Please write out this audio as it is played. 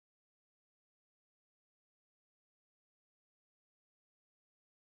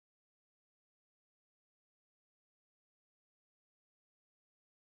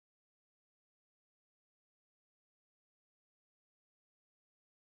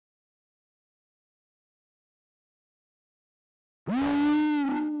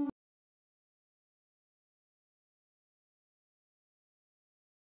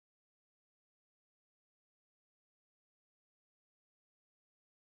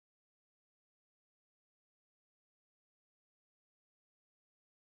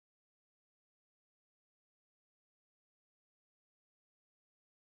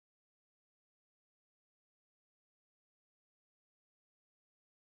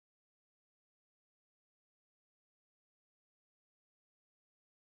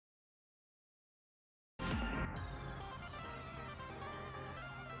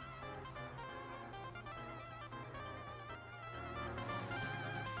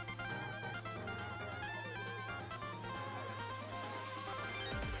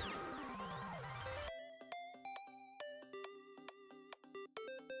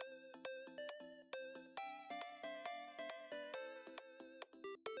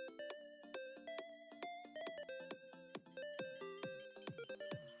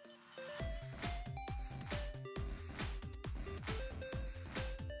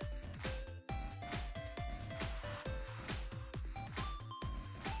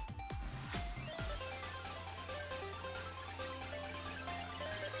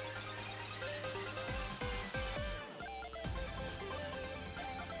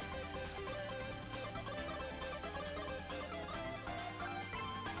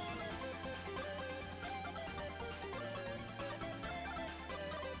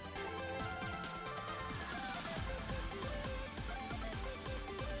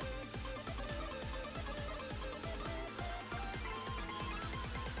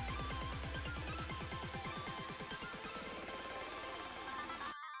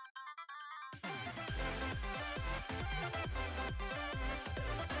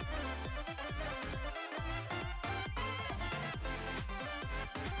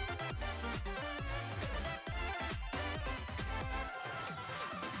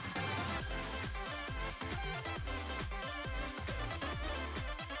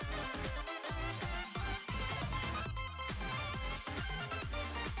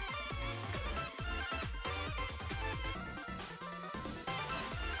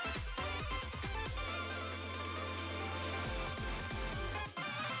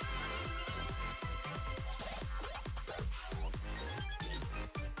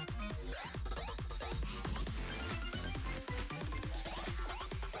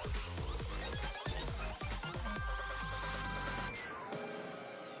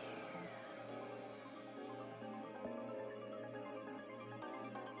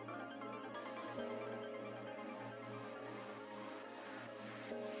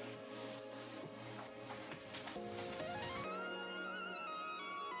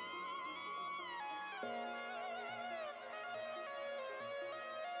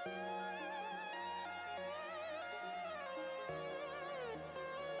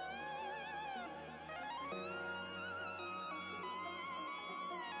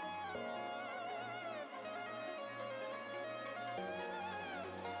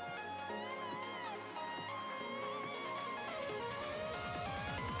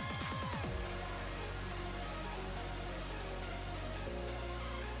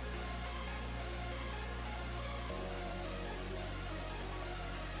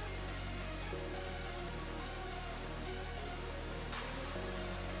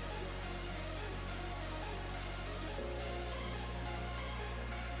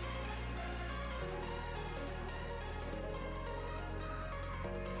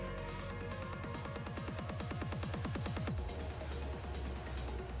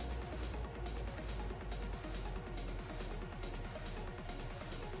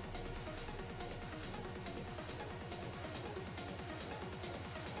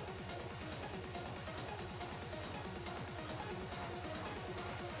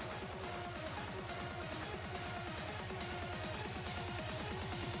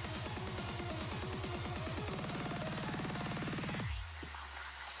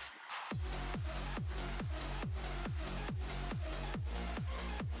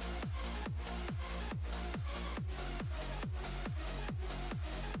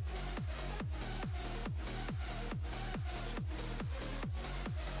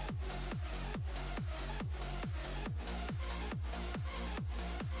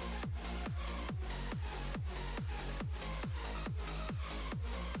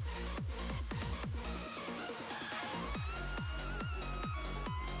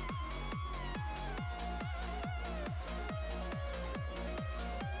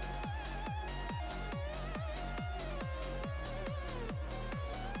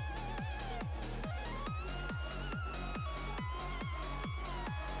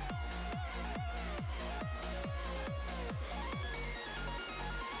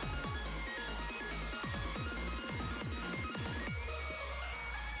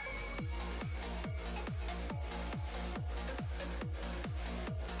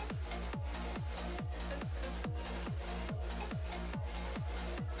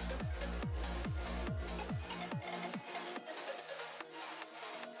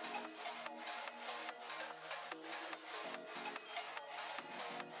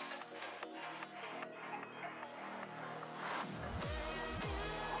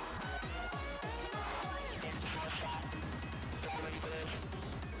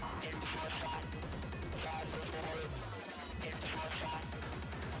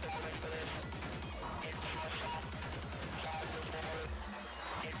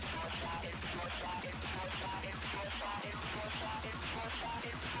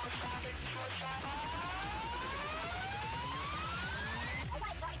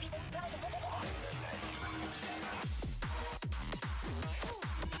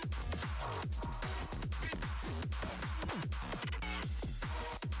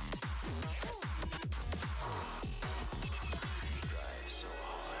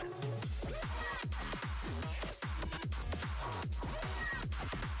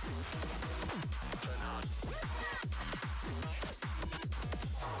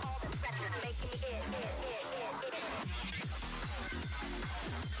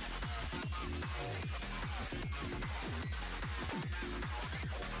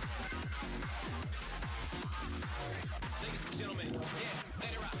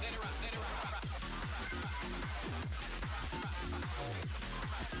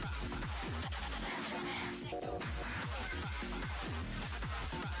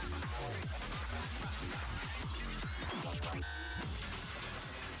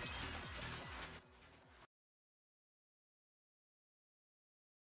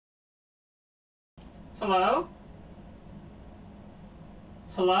Hello?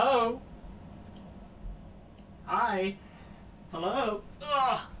 Hello? Hi? Hello?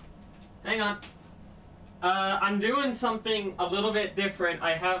 Ugh! Hang on. I'm doing something a little bit different.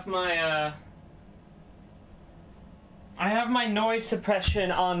 I have my noise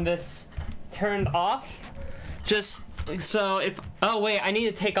suppression on this turned off. Just so if... Oh, wait, I need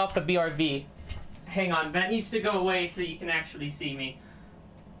to take off the BRB. Hang on, that needs to go away so you can actually see me.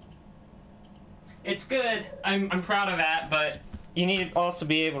 It's good. I'm proud of that, but you need to also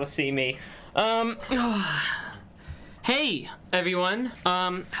be able to see me. Hey, everyone.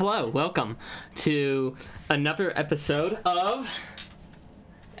 Hello, welcome to another episode of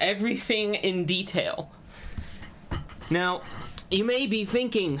Everything in Detail. Now, you may be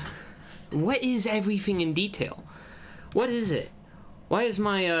thinking, what is Everything in Detail? What is it? Why is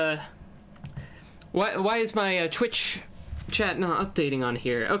my, Twitch chat not updating on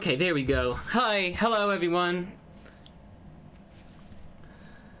here? Okay, there we go. Hi, hello, everyone.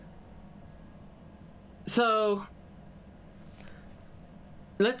 So...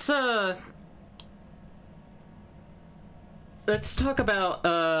 Let's talk about,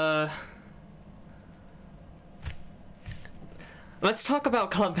 let's talk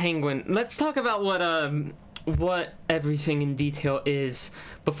about Club Penguin. Let's talk about what Everything in Detail is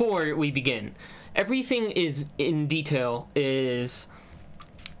before we begin. Everything in Detail is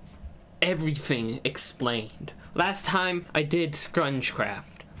everything explained. Last time I did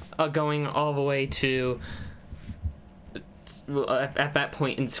Scrungecraft, going all the way to... at that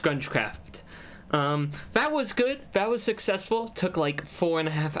point in Scrungecraft. That was good. That was successful. Took like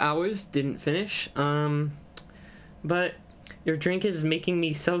 4.5 hours. Didn't finish. But your drink is making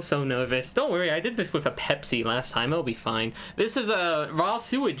me so nervous. Don't worry, I did this with a Pepsi last time. It'll be fine. This is a raw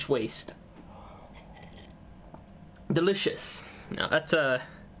sewage waste. Delicious. No, that's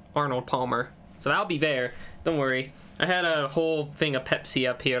Arnold Palmer. So I'll be there. Don't worry. I had a whole thing of Pepsi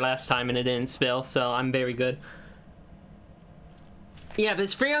up here last time and it didn't spill, so I'm very good. Yeah,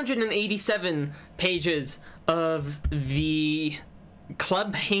 there's 387 pages of the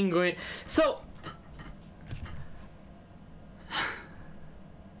Club Penguin. So,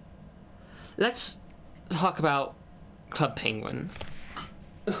 let's talk about Club Penguin.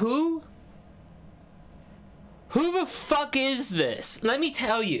 Who the fuck is this? Let me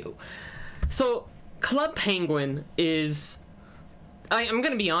tell you. So, Club Penguin is... I'm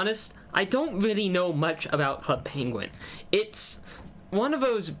gonna be honest, I don't really know much about Club Penguin. It's one of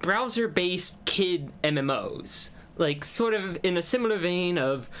those browser-based kid MMOs, like sort of in a similar vein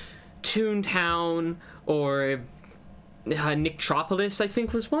of Toontown or Nicktropolis, I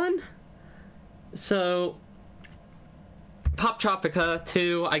think was one. So Pop Tropica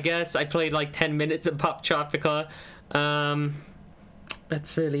too, I guess. I played like 10 minutes of Pop Tropica.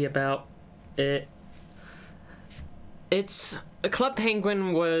 That's really about it. Club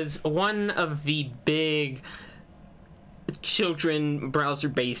Penguin was one of the big children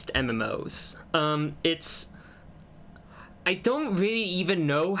browser-based MMOs. I don't really even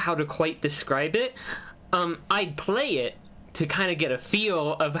know how to quite describe it. I'd play it to kind of get a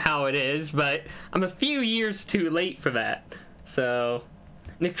feel of how it is, but I'm a few years too late for that. So,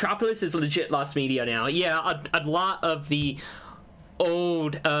 Nicktropolis is legit lost media now. Yeah, a lot of the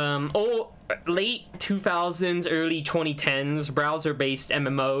old late 2000s, early 2010s browser-based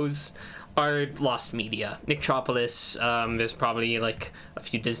MMOs are lost media. Nicktropolis, there's probably like a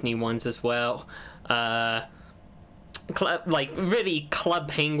few Disney ones as well. Like really Club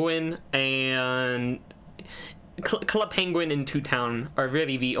Penguin and Club Penguin and Toontown are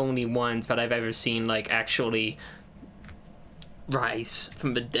really the only ones that I've ever seen like actually rise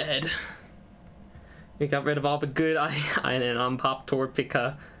from the dead. We got rid of all the good island on Pop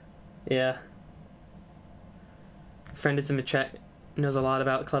Tropica. Yeah. Friend is in the chat, knows a lot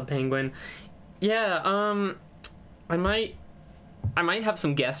about Club Penguin. Yeah, I might have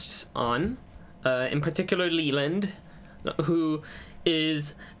some guests on, in particular Leland, who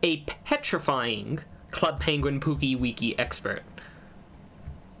is a petrifying Club Penguin Pookie Wiki expert.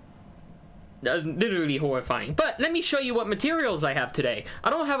 Literally horrifying. But let me show you what materials I have today. I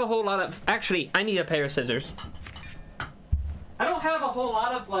don't have a whole lot of... Actually, I need a pair of scissors. I don't have a whole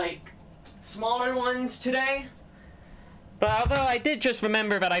lot of, like, smaller ones today. But although I did just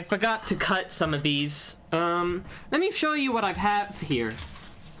remember that I forgot to cut some of these, let me show you what I have here.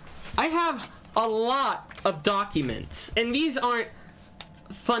 I have a lot of documents, and these aren't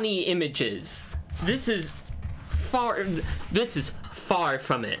funny images. This is far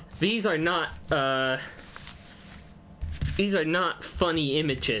from it. These are not funny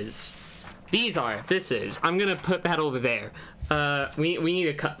images. This is. I'm gonna put that over there. We need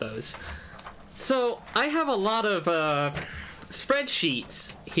to cut those. So I have a lot of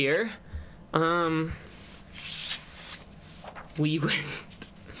spreadsheets here. We went.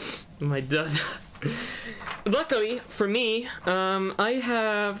 My dad. Luckily for me, I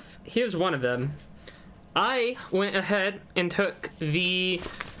have. Here's one of them. I went ahead and took the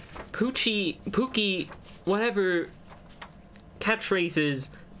Pookie, whatever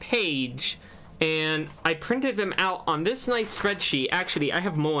catchphrases page, and I printed them out on this nice spreadsheet. Actually, I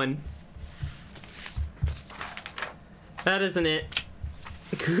have more. That isn't it.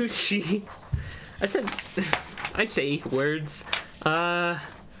 Gucci. I say words.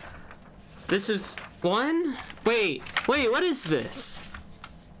 This is one? Wait, what is this?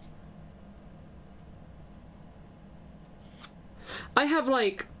 I have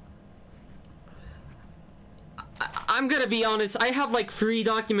like... I'm gonna be honest, I have like 3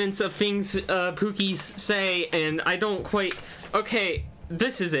 documents of things Pookies say, and I don't quite... Okay,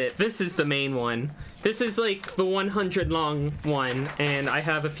 this is it. This is the main one. This is like the 100 long one, and I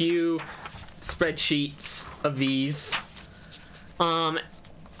have a few spreadsheets of these.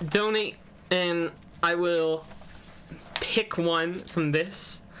 Donate, and I will pick one from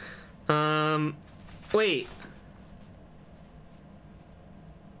this. Wait.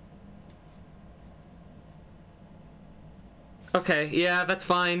 Okay, yeah, that's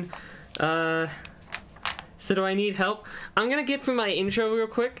fine. So do I need help? I'm gonna get through my intro real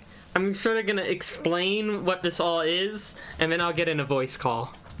quick. I'm sort of gonna explain what this all is, and then I'll get in a voice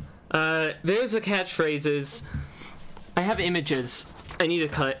call. There's the catchphrases. I have images. I need to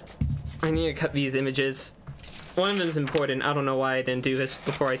cut these images. One of them's important. I don't know why I didn't do this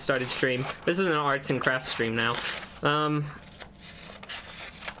before I started stream. This is an arts and crafts stream now.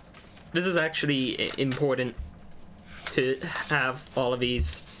 This is actually important to have all of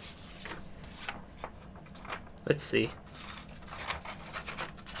these. Let's see.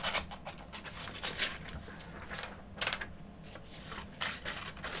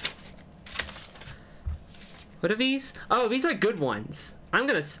 What are these? Oh, these are good ones. I'm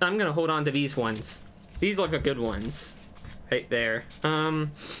gonna hold on to these ones. These are the good ones. Right there. I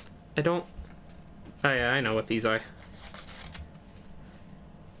don't... Oh yeah, I know what these are.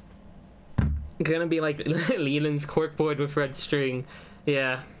 Gonna be like Leland's corkboard with red string.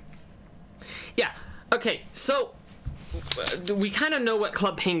 Yeah. Yeah. Okay, so we kind of know what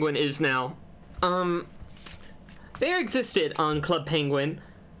Club Penguin is now. There existed on Club Penguin,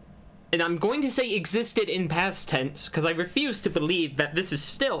 and I'm going to say existed in past tense because I refuse to believe that this is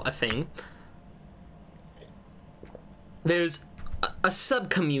still a thing. There's a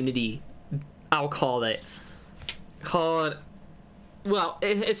sub-community, I'll call it, called, well,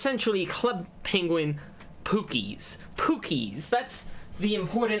 essentially Club Penguin Pookies. Pookies, that's the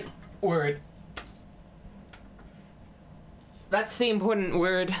important word. That's the important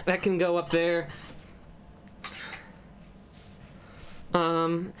word that can go up there.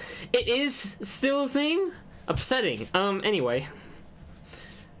 It is still a thing? Upsetting. Anyway.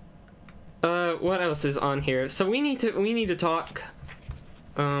 What else is on here? So we need to talk.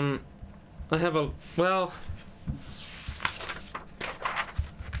 I have a, well,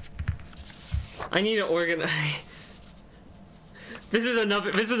 I need to organize. This is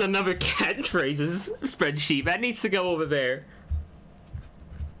another catchphrases spreadsheet. That needs to go over there.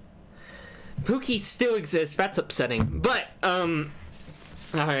 Pookie still exists. That's upsetting. But,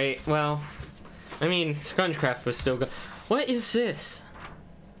 alright, well, I mean, Scrungecraft was still good. What is this?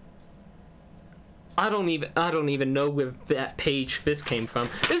 I don't even know where that page this came from.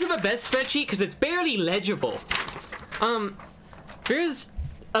 This is the best spreadsheet because it's barely legible. There's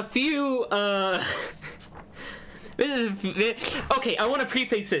a few, okay, I want to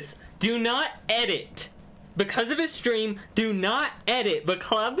preface this. Do not edit. Because of his stream, do not edit the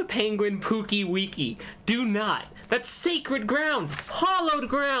Club Penguin Pookie Wiki. Do not. That's sacred ground. Hollowed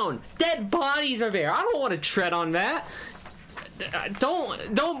ground. Dead bodies are there. I don't want to tread on that.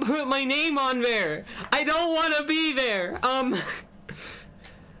 Don't put my name on there. I don't want to be there.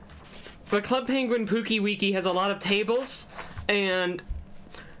 The Club Penguin Pookie Wiki has a lot of tables, and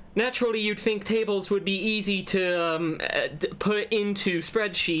naturally you'd think tables would be easy to put into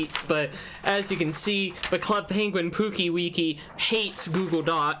spreadsheets, but as you can see, the Club Penguin Pookie Wiki hates Google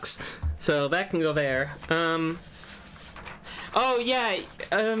Docs, so that can go there. Oh yeah,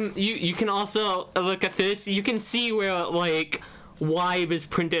 you can also look at this. You can see where, like, why this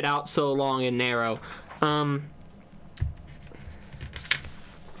printed out so long and narrow.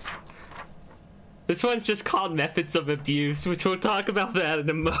 This one's just called Methods of Abuse, which we'll talk about that in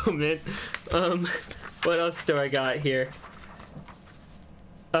a moment. What else do I got here?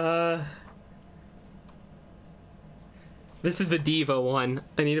 This is the Diva one.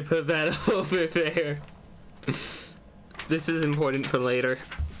 I need to put that over there. This is important for later.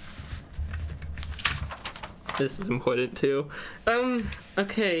 This is important too.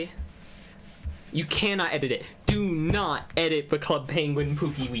 Okay. You cannot edit it. Do not edit the Club Penguin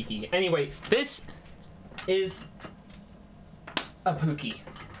Pookie Wiki. Anyway, this is a Pookie.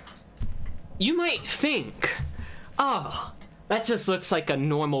 You might think, oh, that just looks like a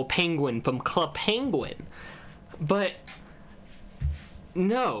normal penguin from Club Penguin. But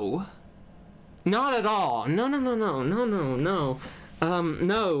no. Not at all. No. No.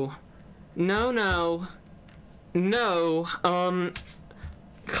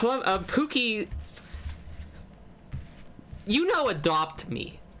 Pookie, you know Adopt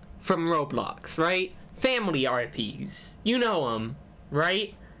Me from Roblox, right? Family RPs. You know them,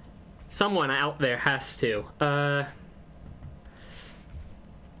 right? Someone out there has to.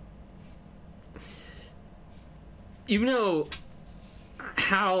 You know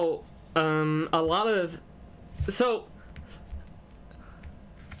how, a lot of... So,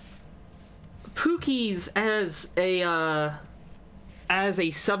 Pookies as a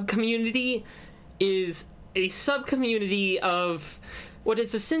sub-community is a sub-community of what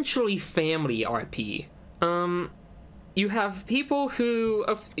is essentially family RP. You have people who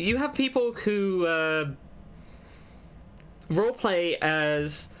roleplay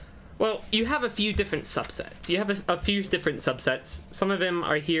as, well, you have a few different subsets. You have a few different subsets. Some of them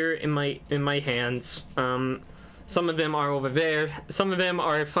are here in my hands. Some of them are over there. Some of them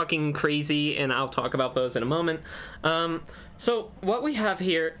are fucking crazy, and I'll talk about those in a moment. So what we have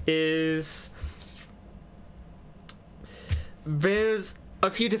here is there's a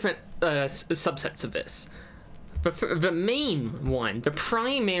few different subsets of this. The main one, the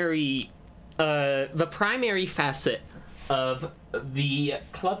primary facet of the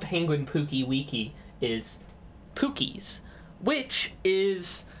Club Penguin Pookie Wiki is Pookies, which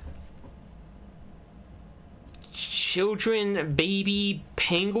is children, baby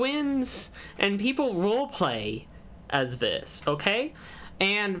penguins, and people roleplay as this, okay?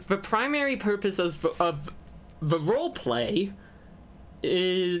 And the primary purpose of the roleplay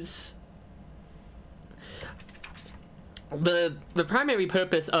is... The primary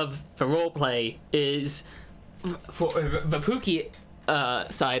purpose of the roleplay is, for the Pookie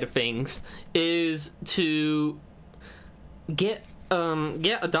side of things, is to get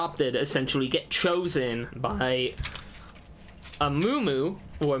adopted, essentially, get chosen by a moo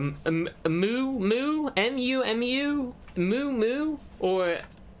or a moo, moo, or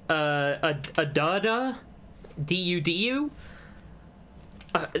a dada, dudu.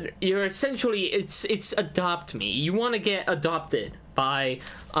 You're essentially, it's Adopt Me. You want to get adopted by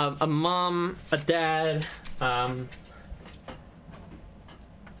a mom, a dad, a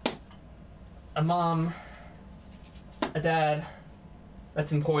mom, a dad.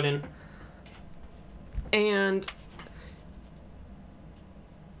 That's important. And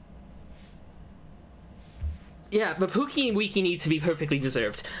yeah, the Pookie Wiki needs to be perfectly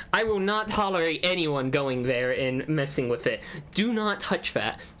preserved. I will not tolerate anyone going there and messing with it. Do not touch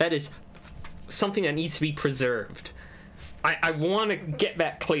that. That is something that needs to be preserved. I want to get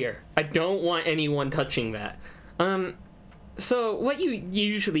that clear. I don't want anyone touching that. So what you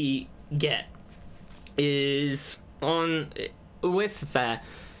usually get is with that,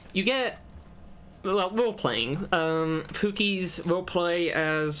 you get, well, role-playing. Pookies role-play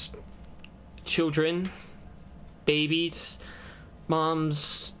as children, babies,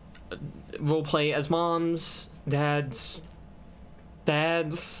 moms roleplay as moms, dads.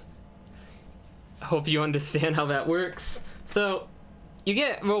 Hope you understand how that works. So, you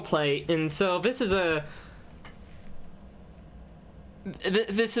get roleplay, and so this is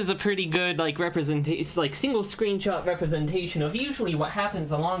a pretty good, like, representation, like, single screenshot representation of usually what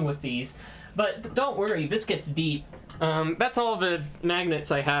happens along with these. But don't worry, this gets deep. That's all the magnets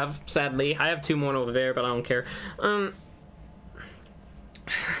I have, sadly. I have 2 more over there, but I don't care.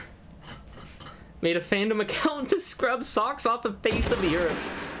 Made a fandom account to scrub socks off the face of the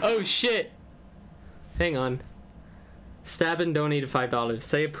earth. Oh, shit. Hang on. Stabin donated $5.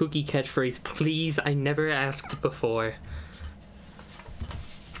 Say a Pookie catchphrase, please. I never asked before.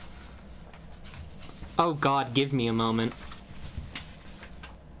 Oh, God, give me a moment.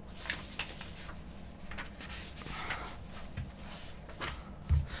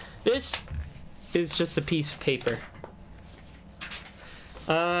 This is just a piece of paper.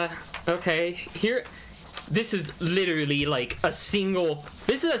 Okay, here, this is literally like a single,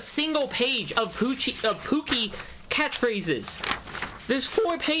 this is a single page of Pookie catchphrases. There's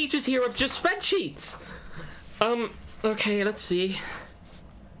 4 pages here of just spreadsheets. Okay, let's see.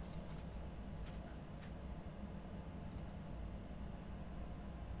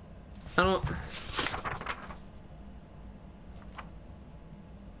 I don't...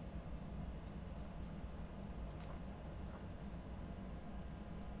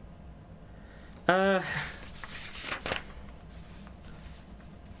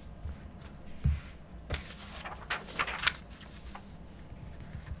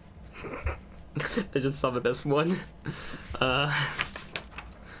 I just summoned this one.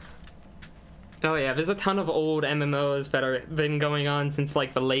 Oh yeah, there's a ton of old MMOs that are been going on since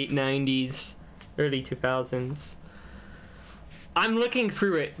like the late 90s, early 2000s. I'm looking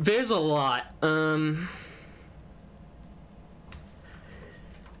through it. There's a lot. I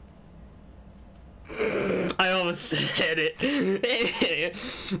almost said it.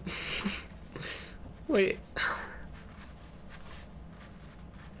 Wait.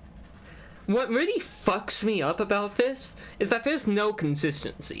 What really fucks me up about this is that there's no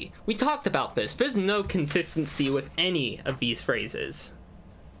consistency. We talked about this. There's no consistency with any of these phrases.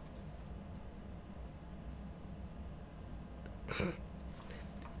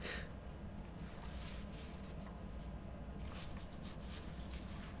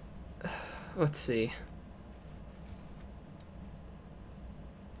 Let's see.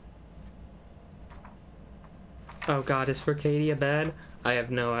 Oh god, is Furcadia bad? I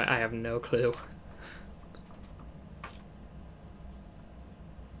have no clue.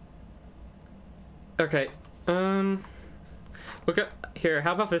 Okay, look up here,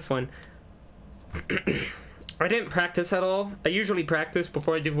 how about this one? I didn't practice at all. I usually practice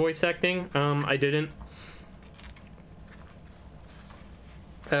before I do voice acting. I didn't.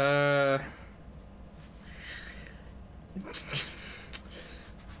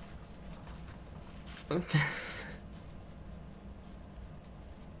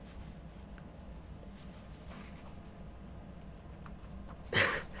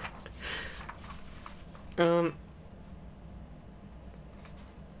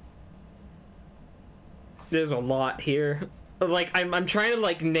 There's a lot here. Like, I'm trying to,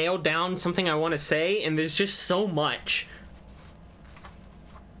 like, nail down something I want to say, and there's just so much.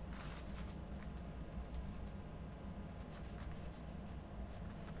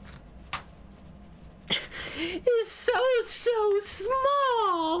 It's so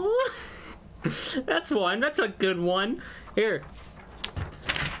small. That's one. That's a good one. Here.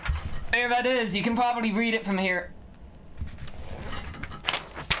 There that is. You can probably read it from here.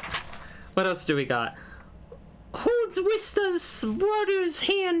 What else do we got? Holds Wista's brother's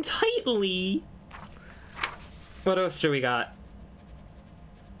hand tightly. What else do we got?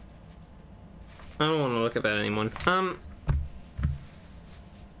 I don't want to look at that anymore.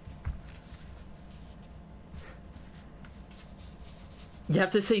 You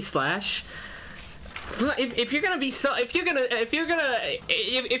have to say slash. If you're gonna be so, if you're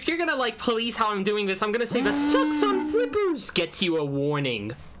gonna like police how I'm doing this, I'm gonna say the sucks on flippers gets you a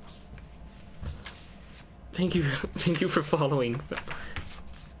warning. Thank you for following.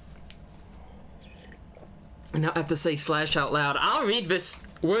 And now I have to say slash out loud. I'll read this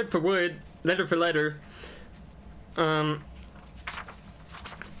word for word, letter for letter. That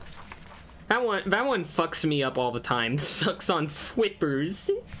one fucks me up all the time. Sucks on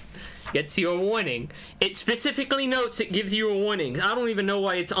flippers. Gets you a warning. It specifically notes it gives you a warning. I don't even know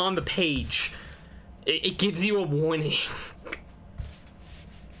why it's on the page. It gives you a warning.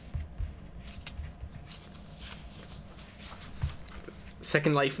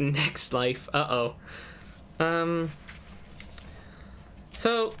 Second life, next life. Uh-oh.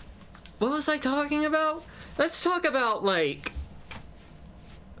 So, what was I talking about? Let's talk about, like...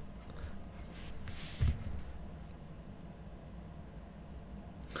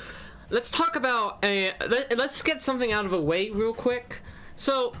 Let's talk about let's get something out of the way real quick.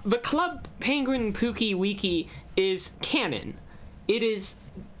 So, the Club Penguin Pookie Wiki is canon. It is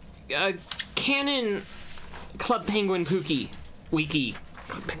canon Club Penguin Pookie Wiki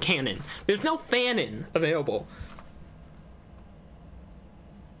canon. There's no fanon available.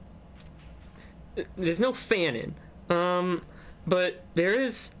 There's no fanon. But there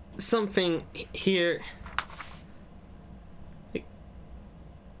is something here.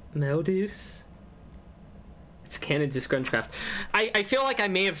 Meldus? It's canon to Scrunchcraft. I feel like I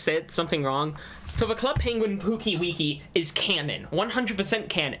may have said something wrong. So the Club Penguin Pookie Wiki is canon. 100%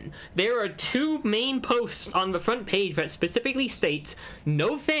 canon. There are two main posts on the front page that specifically states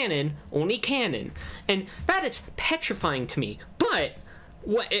no fanon, only canon. And that is petrifying to me. But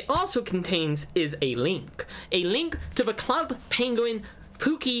what it also contains is a link. A link to the Club Penguin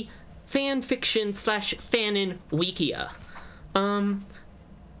Pookie fanfiction / fanon wikia.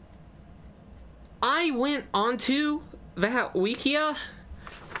 I went onto that wikia.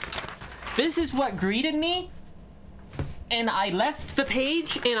 This is what greeted me. and I left the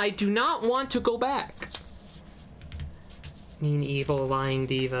page, and I do not want to go back. Mean, evil, lying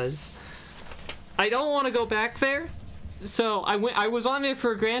divas. I don't want to go back there. So I was on there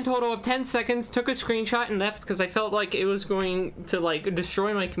for a grand total of 10 seconds, took a screenshot and left because I felt like it was going to like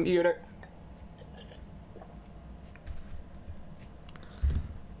destroy my computer.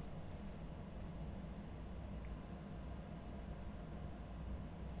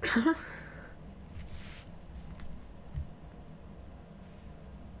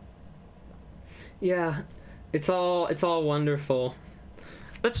 Yeah, it's all wonderful.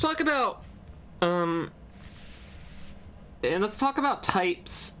 Let's talk about and let's talk about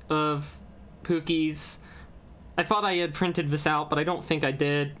types of Pookies. I thought I had printed this out, but I don't think I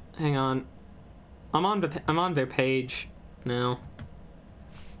did. Hang on. I'm on their page now.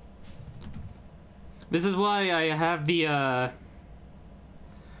 This is why I have the oh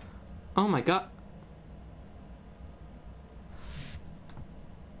my god.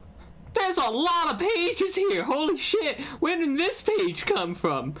 There's a lot of pages here. Holy shit. Where did this page come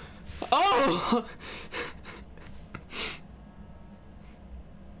from? Oh.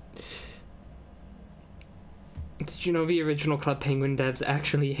 Did you know the original Club Penguin devs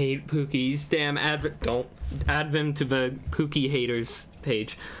actually hate Pookies? Damn, don't add them to the Pookie haters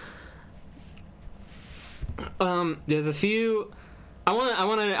page. There's a few. I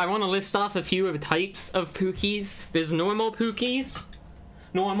wanna list off a few of the types of Pookies. There's normal Pookies.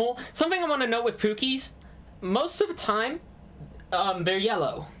 Normal. Something I want to note with Pookies, most of the time, they're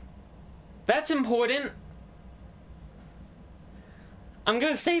yellow. That's important. I'm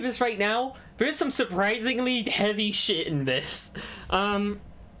gonna say this right now. There's some surprisingly heavy shit in this. The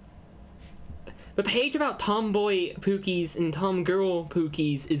page about tomboy Pookies and tomgirl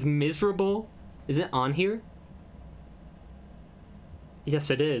Pookies is miserable. Is it on here? Yes,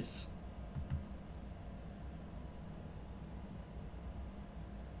 it is.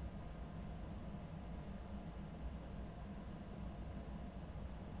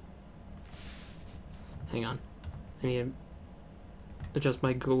 Hang on. I need to adjust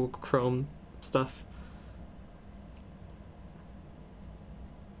my Google Chrome stuff.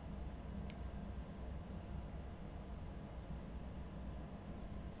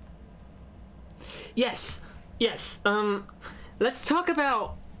 Yes. Yes. Let's talk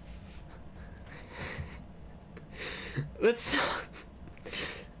about let's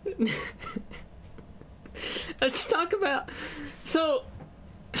talk about so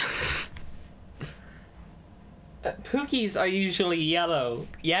Pookies are usually yellow,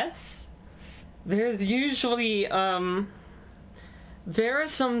 yes? There's usually, there are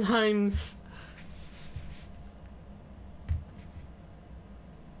sometimes...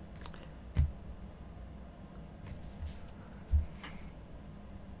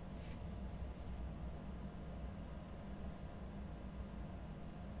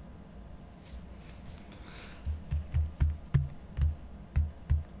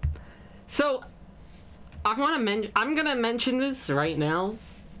 So... I'm gonna mention this right now,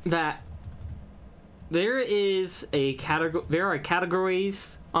 that there are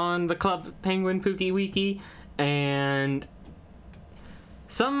categories on the Club Penguin Pookie Wiki, and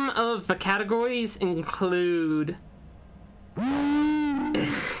some of the categories include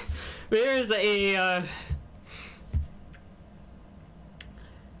there's a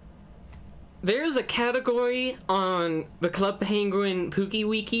category on the Club Penguin Pookie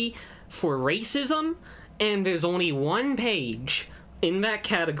Wiki for racism. And there's only one page in that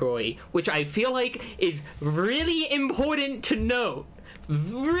category, which I feel like is really important to note.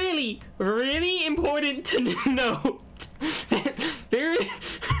 Really, really important to note.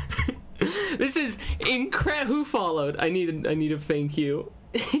 This is incredible. Who followed? I need a thank you.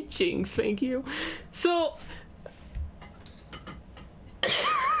 Jinx, thank you. So,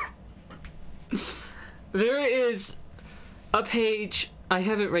 there is a page. I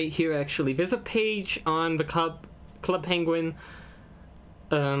have it right here, actually. There's a page on the Club Penguin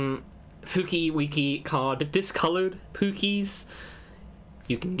Pookie Wiki called Discolored Pookies.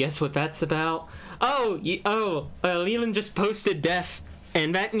 You can guess what that's about. Leland just posted Def,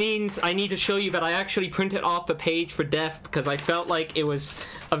 and that means I need to show you that I actually printed off the page for Def because I felt like it was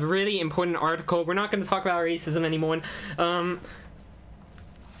a really important article. We're not going to talk about racism anymore. Let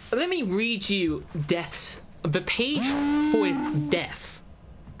me read you the page for Def.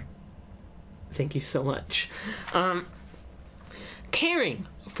 Thank you so much. Caring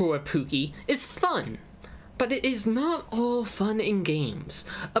for a Pookie is fun, but it is not all fun and games.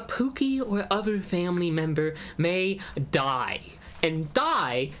 A Pookie or other family member may die, and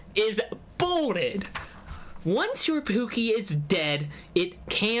die is bolded. Once your Pookie is dead, it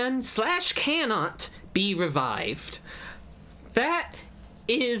can/cannot be revived.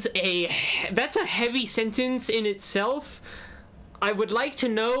 That's a heavy sentence in itself. I would like to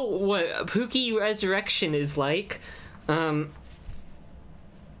know what Pookie Resurrection is like.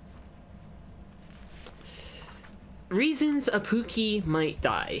 Reasons a Pookie might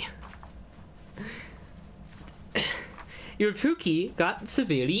die. Your Pookie got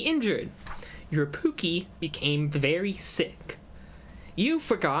severely injured. Your Pookie became very sick. You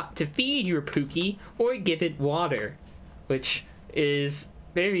forgot to feed your Pookie or give it water, which is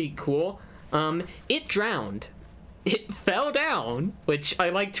very cool. It drowned. It fell down, which I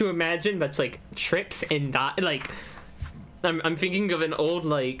like to imagine that's like trips and die. Like, I'm thinking of an old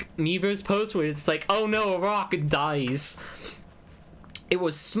like Miiverse post where it's like, oh no, a rock dies. It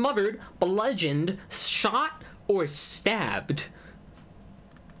was smothered, bludgeoned, shot, or stabbed.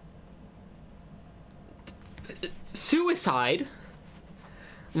 Suicide.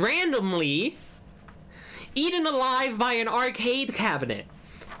 Randomly eaten alive by an arcade cabinet.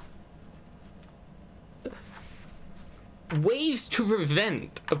 Ways to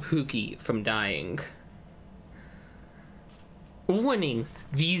prevent a Pookie from dying. Warning,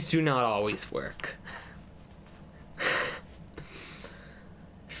 these do not always work.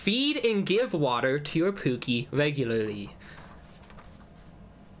 Feed and give water to your Pookie regularly.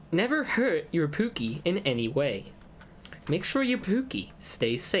 Never hurt your Pookie in any way. Make sure your Pookie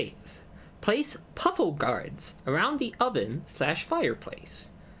stays safe. Place puffle guards around the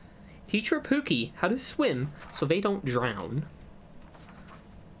oven/fireplace. Teach your Pookie how to swim so they don't drown.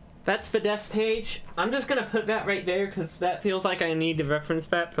 That's the death page. I'm just gonna put that right there because that feels like I need to reference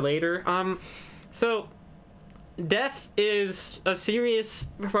that for later. So death is a serious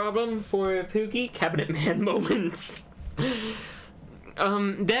problem for Pookie. Cabinet Man moments.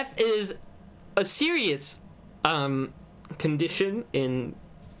 Death is a serious condition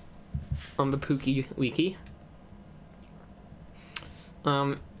on the Pookie Wiki.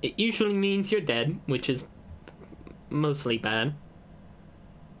 It usually means you're dead, which is mostly bad.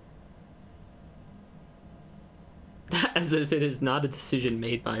 As if it is not a decision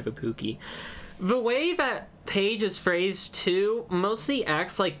made by the Pookie. The way that page is phrased too mostly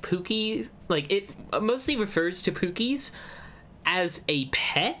acts like Pookie, like it mostly refers to Pookies as a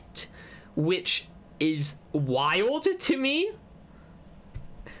pet, which is wild to me.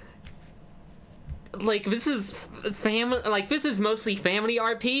 Like, this is family, like, this is mostly family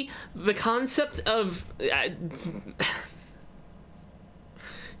RP. The concept of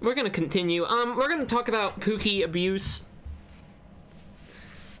we're gonna continue. We're gonna talk about Pookie abuse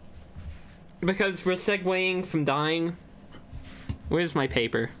because we're segueing from dying. Where's my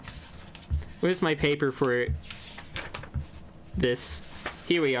paper? Where's my paper for this?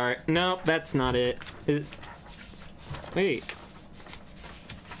 Here we are. Nope, that's not it. It's... Wait.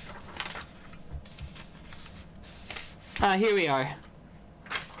 Here we are.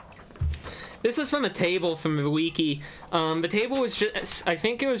 This was from a table from the wiki. The table was just, I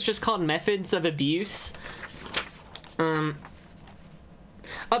think it was just called Methods of Abuse.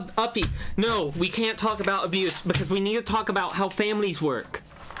 Uppy. No, we can't talk about abuse because we need to talk about how families work.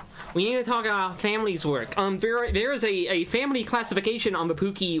 We need to talk about how families work. There is a family classification on the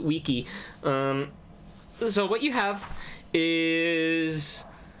Pookie wiki. So what you have is...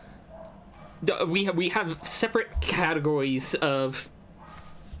 We have separate categories of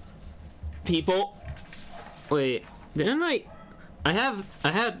people. Wait, didn't I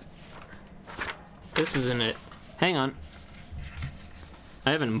had this isn't it. Hang on. I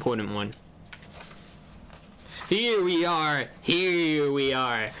have an important one. Here we are. Here we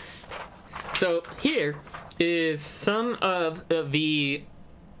are. So here is some of the...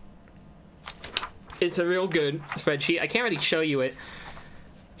 It's a real good spreadsheet. I can't really show you it.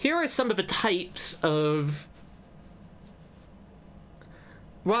 Here are some of the types of...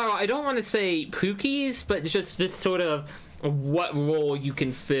 Well, I don't want to say Pookies, but just this sort of what role you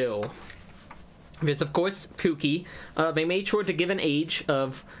can fill. There's, of course, Pookie. They made sure to give an age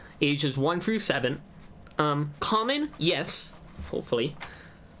of ages 1 through 7. Common, yes, hopefully.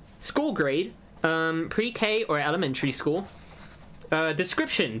 School grade, pre-K or elementary school.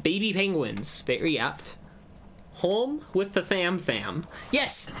 Description, baby penguins, very apt. Home with the fam.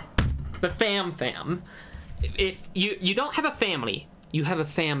 Yes, the fam. If you don't have a family, you have a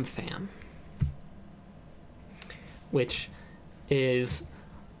fam. Which is,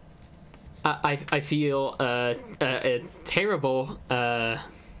 I feel a terrible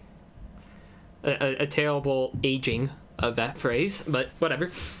a terrible aging of that phrase, but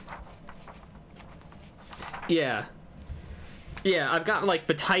whatever. Yeah, I've got like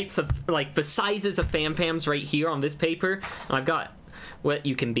the types of, like the sizes of fams right here on this paper, and I've got what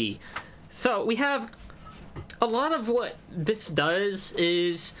you can be. So we have a lot of what this does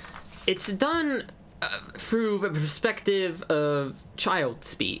is it's done through the perspective of child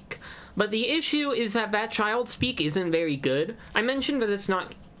speak. But the issue is that that child speak isn't very good. I mentioned that it's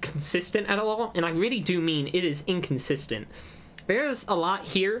not consistent at all, and I really do mean it is inconsistent. There's a lot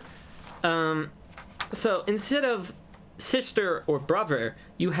here. So instead of sister or brother,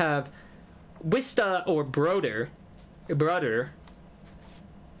 you have wista or brother.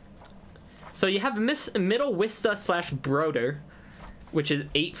 So you have middle wista slash brother, which is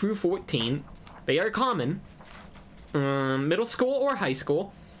 8 through 14. They are common. Middle school or high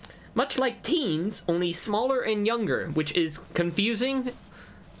school. Much like teens, only smaller and younger, which is confusing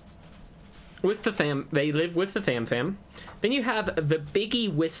with the fam. They live with the fam. Then you have the biggie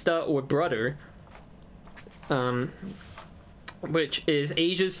wista or brother, which is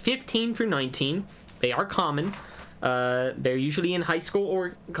ages 15 through 19. They are common. They're usually in high school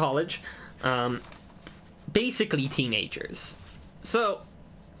or college. Basically teenagers. So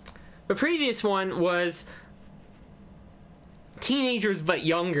the previous one was teenagers but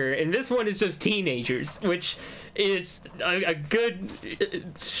younger, and this one is just teenagers, which is a good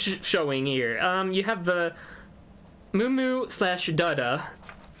showing here. You have the mumu slash dada,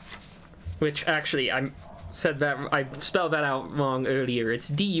 which actually I spelled that out wrong earlier. It's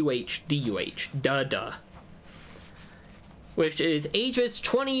duh, dada, which is ages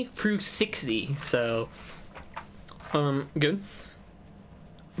 20 through 60. So good.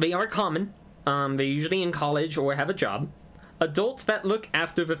 They are common. They're usually in college or have a job. Adults that look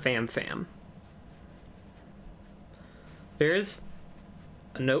after the fam. There's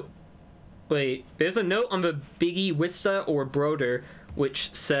a note. Wait, there's a note on the biggie wista or brother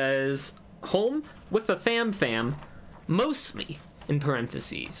which says home with the fam, mostly in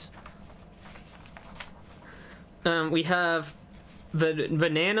parentheses. We have the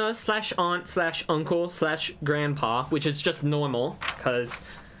nana slash aunt slash uncle slash grandpa, which is just normal, because...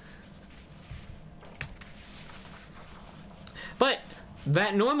 But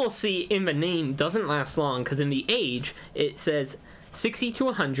that normalcy in the name doesn't last long, because in the age, it says 60 to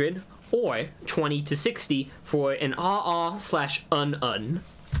 100, or 20 to 60 for an slash un.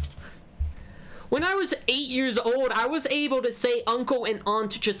 When I was 8 years old, I was able to say uncle and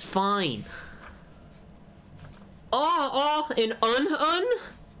aunt just fine. And un?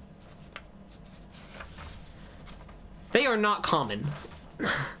 They are not common.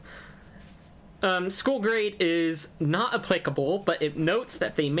 School grade is not applicable, but it notes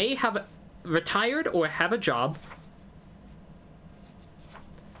that they may have retired or have a job.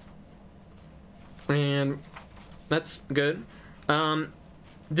 And that's good.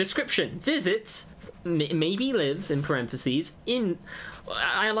 Description: visits, maybe lives in parentheses.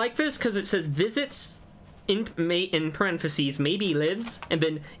 I like this because it says visits in parentheses, maybe lives, and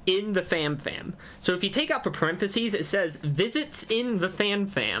then in the fam. So if you take out the parentheses, it says visits in the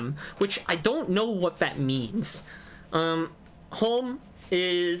fam, which I don't know what that means. Home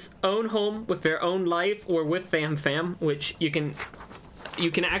is own home with their own life or with fam, which you can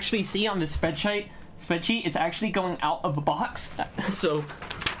actually see on the spreadsheet. It's actually going out of the box. So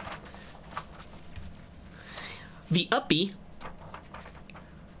the uppie.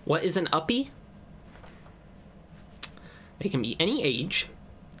 What is an uppie? They can be any age.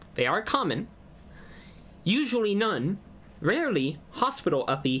 They are common. Usually none. Rarely hospital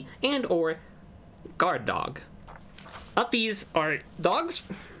uppie and or guard dog. Uppies are dogs,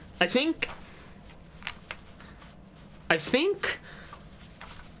 I think.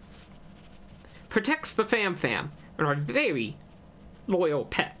 Protects the fam and are very loyal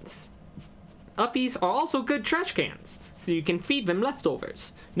pets. Uppies are also good trash cans, so you can feed them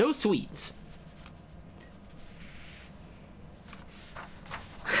leftovers. No sweets.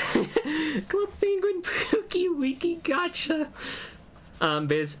 Club Penguin, Pookie, Wiki, gotcha.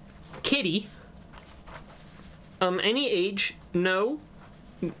 There's kitty. Any age, no.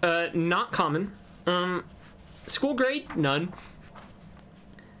 Not common. School grade, none.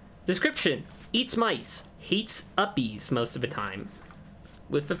 Description: eats mice, hates uppies most of the time.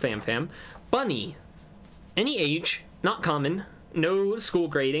 With the fam. Bunny. Any age, not common. No school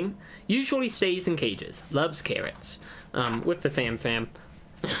grading. Usually stays in cages. Loves carrots. With the fam.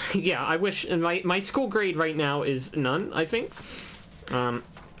 Yeah, I wish my school grade right now is none, I think. So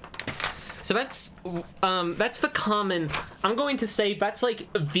that's the common. I'm going to say that's like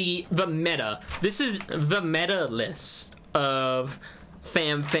the meta. This is the meta list of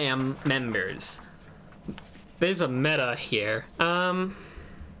fam members. There's a meta here. And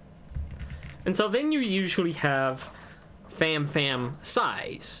so then you usually have fam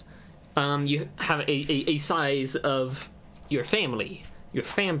size. You have a size of your family. Your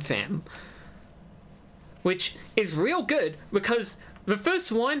fam. which is real good because the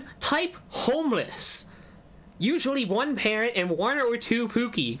first one, type homeless. Usually one parent and 1 or 2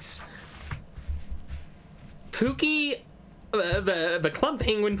 Pookies. Pookie, the Club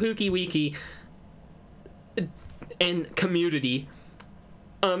Penguin Pookie Wiki and community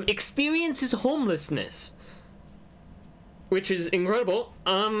experiences homelessness, which is incredible.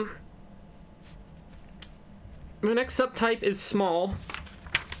 The next subtype is small.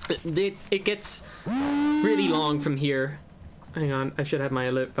 It gets really long from here. Hang on, I should have my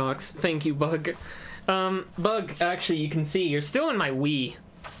alert box. Thank you, Bug. Bug, actually, you can see you're still in my Wii.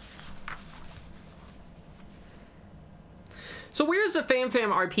 So where is the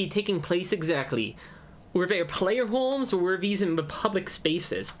FamFam RP taking place exactly? Were they player homes or were these in the public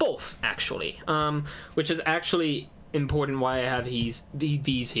spaces? Both, actually. Which is actually important why I have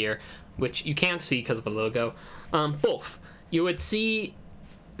these here, which you can't see because of the logo. Both. You would see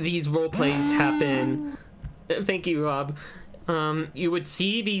these roleplays happen. Thank you, Rob. You would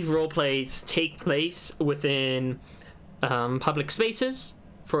see these roleplays take place within public spaces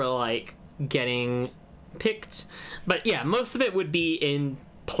for like getting picked, but yeah, most of it would be in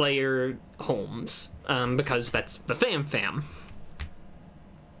player homes because that's the FamFam.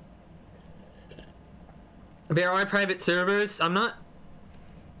 There are private servers. I'm not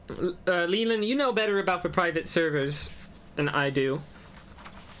Leland, you know better about the private servers than I do,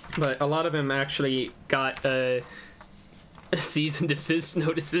 but a lot of them actually got cease and desist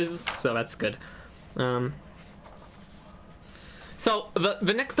notices, so that's good. So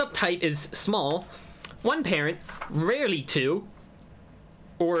the next subtype is small. 1 parent, rarely 2,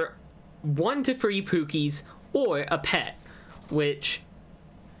 or 1 to 3 Pookies, or a pet, which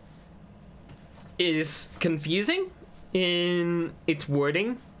is confusing in its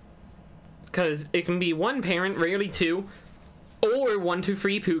wording, because it can be 1 parent, rarely 2, or 1 to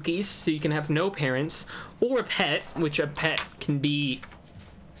 3 Pookies, so you can have no parents, or a pet, which a pet can be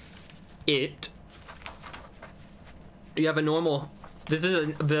it. You have a normal. This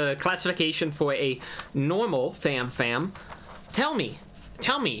is the classification for a normal FamFam. Tell me,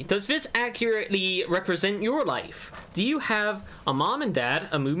 does this accurately represent your life? Do you have a mom and dad,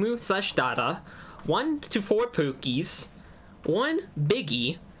 a Mumu/Dada, 1 to 4 Pookies, 1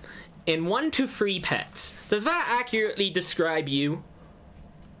 Biggie, and 1 to 3 pets? Does that accurately describe you?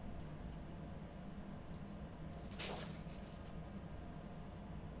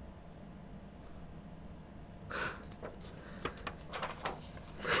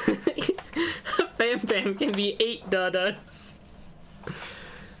 FamFam can be 8 Dadas.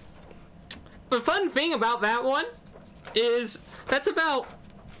 The fun thing about that one is that's about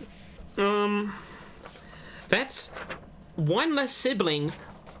that's 1 less sibling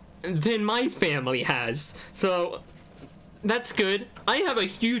than my family has, so that's good. I have a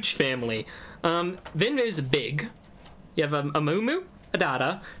huge family. Then there's a big. You have a Mumu, a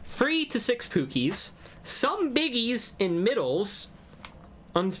Dada, 3 to 6 Pookies, some Biggies in middles,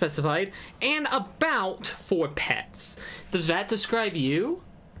 unspecified, and about 4 pets. Does that describe you?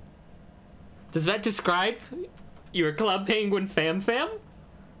 Does that describe your Club Penguin FamFam?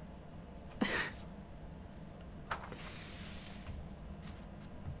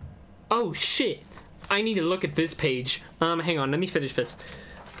 Oh shit, I need to look at this page. Hang on, let me finish this.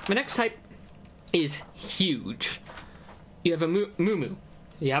 The next type is huge. You have a Mumu,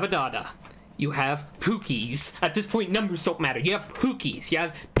 you have a Dada, you have Pookies. At this point, numbers don't matter. You have Pookies, you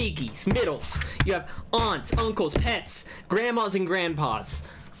have Biggies, middles, you have aunts, uncles, pets, grandmas, and grandpas.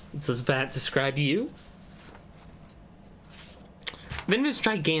 Does that describe you? Then there's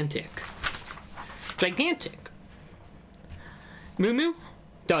gigantic. Gigantic. Mumu,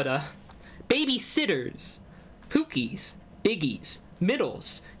 Dada, babysitters, Pookies, Biggies,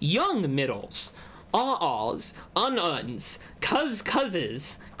 middles, young middles, aws, uns,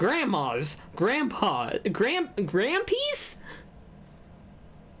 cousins, grandmas, grampies,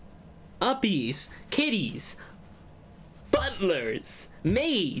 uppies, kitties, butlers,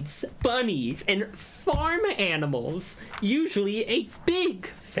 maids, bunnies, and farm animals. Usually a big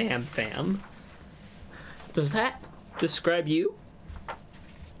FamFam. Does that describe you?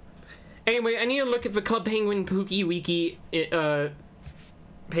 Anyway, I need to look at the Club Penguin Pookie Wiki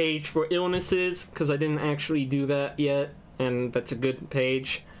page for illnesses, because I didn't actually do that yet, and that's a good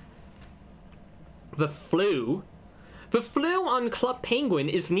page. The flu. The flu on Club Penguin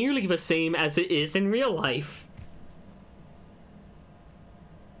is nearly the same as it is in real life.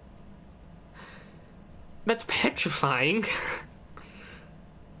 That's petrifying.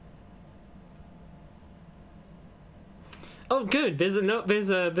 Oh, good. There's a note. There's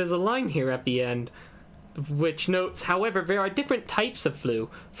a line here at the end. which notes, however, there are different types of flu.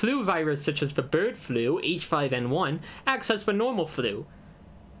 Flu virus such as the bird flu, H5N1, acts as the normal flu,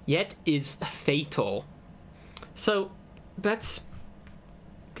 yet is fatal. So, that's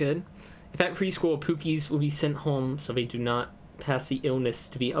good. If at preschool, Pookies will be sent home so they do not pass the illness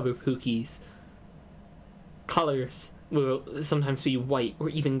to the other Pookies. Colors will sometimes be white or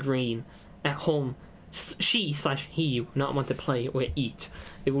even green. At home, she/he will not want to play or eat.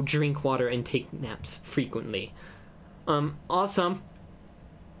 They will drink water and take naps frequently. Awesome.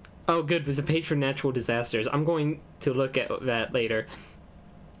 Oh, good. There's a page for natural disasters. I'm going to look at that later.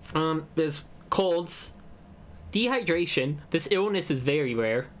 There's colds, dehydration. This illness is very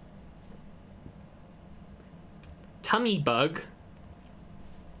rare. Tummy bug.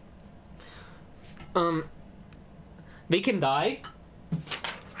 They can die.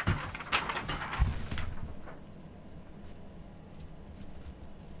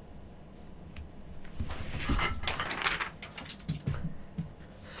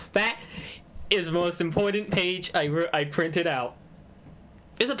 That is the most important page I printed out.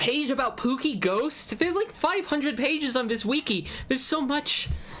 There's a page about Pookie ghosts. There's like 500 pages on this wiki. There's so much.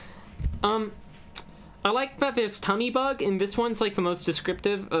 I like that there's tummy bug, and this one's like the most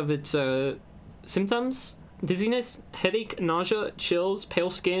descriptive of its symptoms. Dizziness, headache, nausea, chills, pale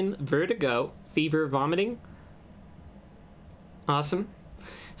skin, vertigo, fever, vomiting. Awesome.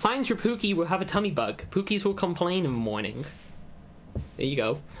 Signs your Pookie will have a tummy bug. Pookies will complain in the morning. There you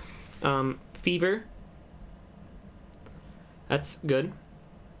go. Fever. That's good.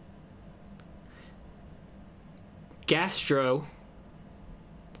 Gastro.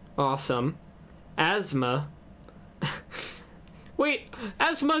 Awesome. Asthma. Wait,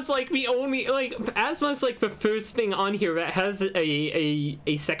 asthma's like the only, like, asthma's like the first thing on here that has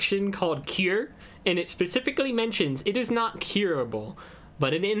a section called cure, and it specifically mentions it is not curable,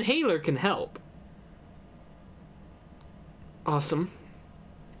 but an inhaler can help. Awesome.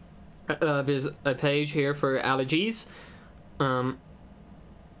 There's a page here for allergies.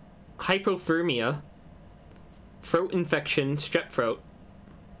 Hypothermia, throat infection, strep throat.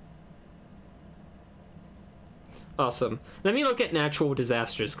 Awesome. Let me look at natural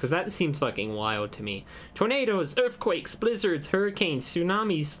disasters, because that seems fucking wild to me. Tornadoes, earthquakes, blizzards, hurricanes,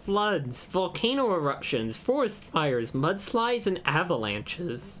 tsunamis, floods, volcano eruptions, forest fires, mudslides, and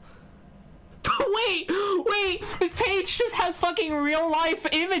avalanches. Wait! This page just has fucking real-life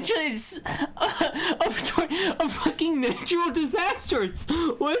images of fucking natural disasters.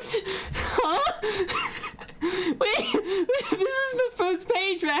 What? Huh? Wait, this is the first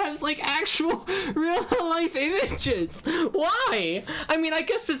page that has like actual real-life images. Why? I mean, I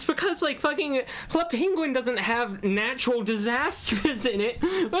guess it's because like fucking Club Penguin doesn't have natural disasters in it,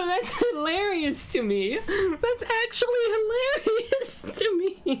 but that's hilarious to me. That's actually hilarious to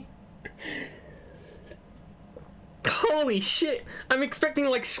me. Holy shit! I'm expecting to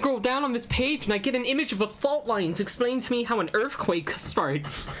like scroll down on this page and I get an image of a fault lines explaining to me how an earthquake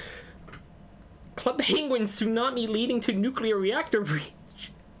starts. Club Penguin tsunami leading to nuclear reactor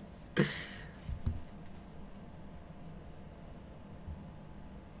breach.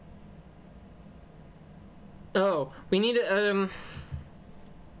 Oh, we need to,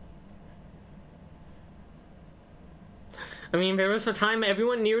 I mean, there was a time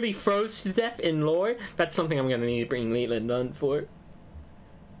everyone nearly froze to death in lore. That's something I'm gonna need to bring Leland on for.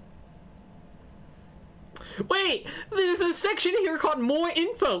 Wait! There's a section here called More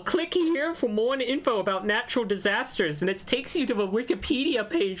Info. Click here for more info about natural disasters, and it takes you to the Wikipedia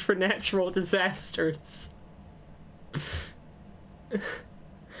page for natural disasters.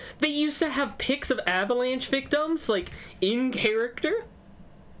 They used to have pics of avalanche victims, like, in character.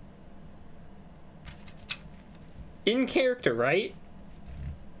 In character, right?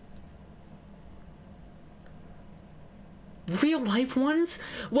 Real life ones?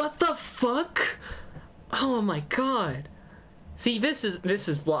 What the fuck? Oh my god. See, this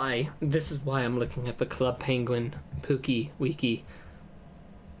is why I'm looking at the Club Penguin Pookie wiki.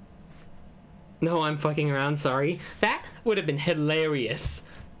 No, I'm fucking around, sorry. That would have been hilarious.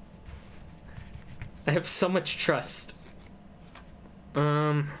 I have so much trust.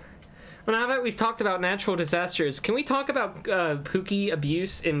 Well, now that we've talked about natural disasters, can we talk about Pookie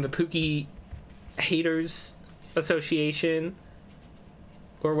abuse in the Pookie Haters Association?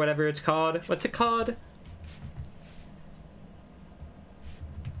 Or whatever it's called. What's it called?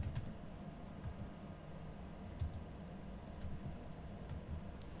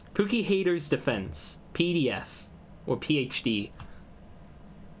 Pookie Haters Defense. PDF. Or PhD.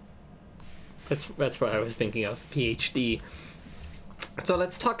 That's what I was thinking of. PhD. So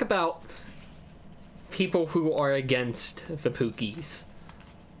let's talk about people who are against the Pookies.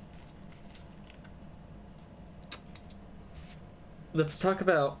 let's talk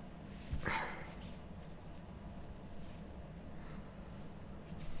about...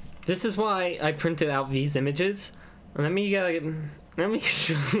 This is why I printed out these images. Let me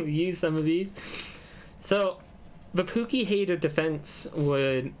show you some of these. So, the Pookie hater defense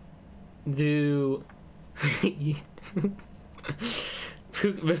would do... The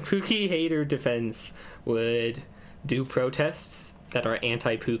Pookie hater defense would do protests that are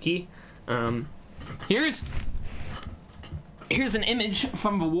anti-Pookie. Here's an image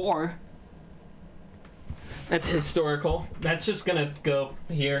from the war. That's historical. That's just gonna go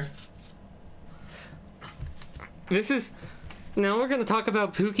here. Now we're gonna talk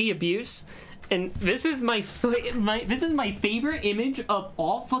about Pookie abuse, and this is my favorite image of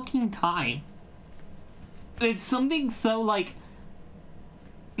all fucking time. There's something so like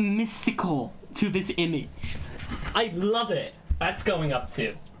mystical to this image. I love it. That's going up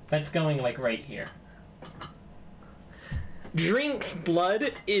too. That's going like right here. Drinks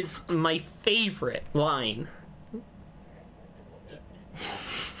blood is my favorite line.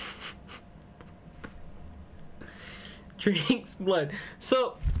 Drinks blood.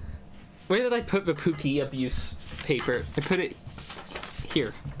 So, where did I put the Pookie abuse paper? I put it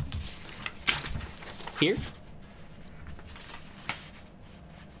here. Here?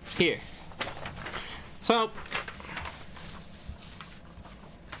 Here. So,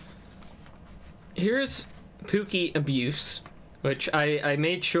 here's Pookie abuse, which I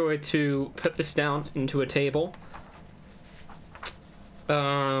made sure to put this down into a table.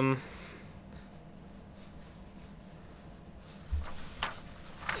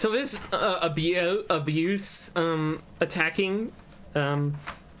 So this abuse, attacking,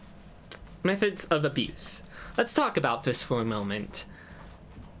 methods of abuse. Let's talk about this for a moment.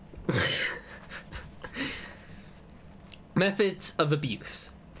 Methods of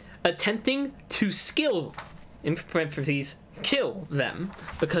abuse. Attempting to skill, in parentheses, kill them,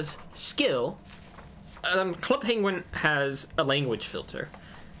 because skill, Club Penguin has a language filter.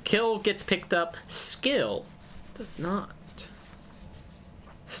 Kill gets picked up, skill does not.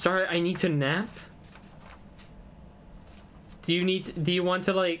 Start, I need to nap? Do you want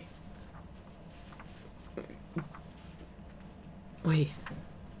to, like... Wait.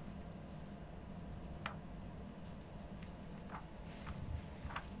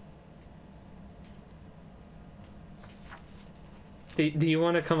 Do you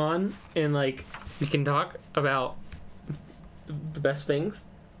want to come on and, like, we can talk about the best things?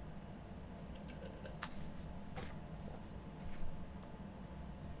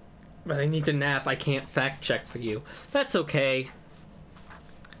 But I need to nap. I can't fact check for you. That's okay.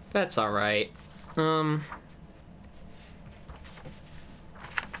 That's alright. I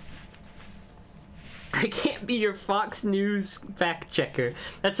can't be your Fox News fact checker.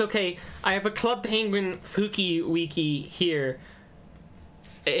 That's okay. I have a Club Penguin Pookie Wiki here.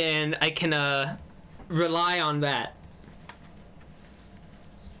 And I can, rely on that.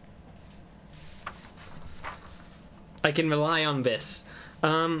 I can rely on this.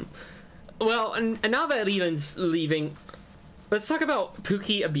 Well, and now that Leland's leaving, let's talk about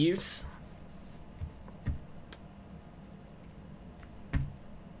Pookie abuse.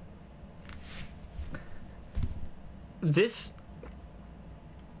 This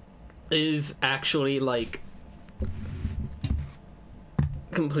is actually, like,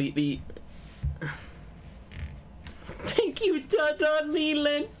 completely... Thank you, Dada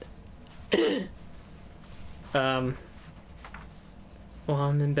Leland! While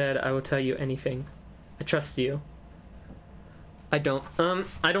I'm in bed, I will tell you anything. I trust you. I don't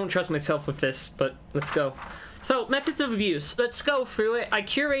trust myself with this, but let's go. So, methods of abuse. Let's go through it. I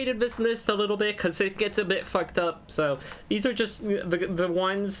curated this list a little bit because it gets a bit fucked up. So, these are just the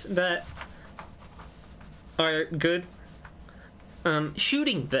ones that are good.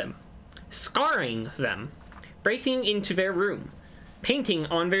 Shooting them. Scarring them. Breaking into their room. Painting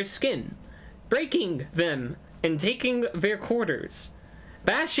on their skin. Breaking them and taking their quarters.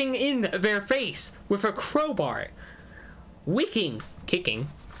 Bashing in their face with a crowbar. Wicking, kicking,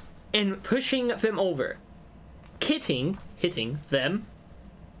 and pushing them over. Hitting them.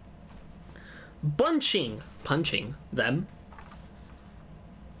 Bunching, punching them.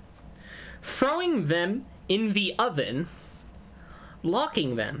 Throwing them in the oven.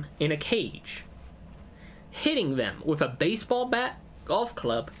 Locking them in a cage. Hitting them with a baseball bat, golf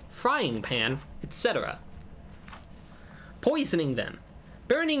club, frying pan, etc. Poisoning them.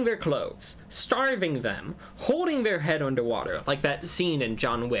 Burning their clothes, starving them, holding their head underwater, like that scene in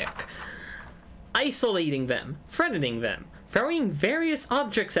John Wick. Isolating them, threatening them, throwing various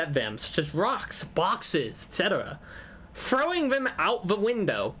objects at them, such as rocks, boxes, etc. Throwing them out the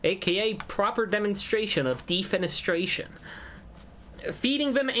window, aka proper demonstration of defenestration.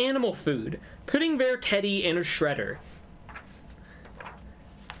 feeding them animal food, putting their teddy in a shredder.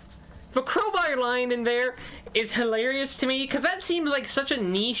 The crowbar line in there is hilarious to me, because that seems like such a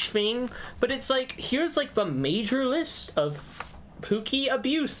niche thing, but it's like, here's like the major list of Pookie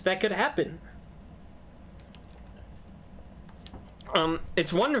abuse that could happen.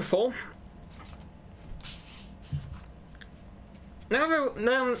 It's wonderful.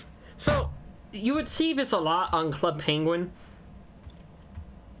 Now, so, you would see this a lot on Club Penguin.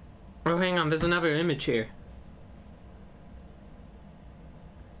 Oh, hang on, there's another image here.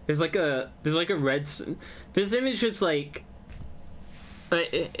 There's like a red... This image is like... an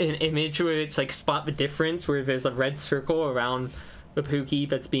image where it's like spot the difference, where there's a red circle around the Pookie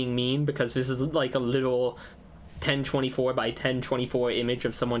that's being mean, because this is like a little 1024 by 1024 image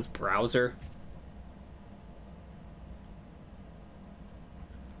of someone's browser.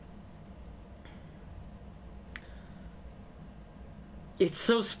 It's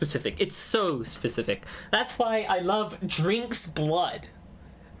so specific. It's so specific. That's why I love Drinks Blood.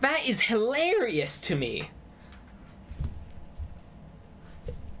 That is hilarious to me.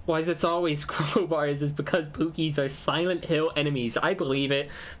 Why is it's always crowbars is because Pookies are Silent Hill enemies. I believe it.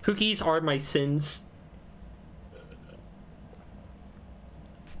 Pookies are my sins.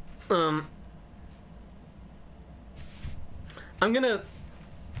 I'm gonna...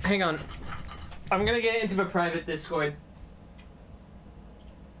 Hang on. I'm gonna get into the private Discord.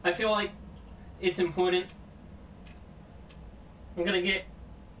 I feel like it's important. I'm gonna get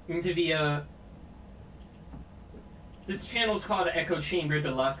into the, this channel's called Echo Chamber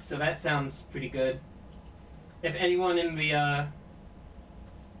Deluxe, so that sounds pretty good. If anyone in the,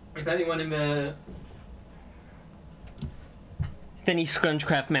 if any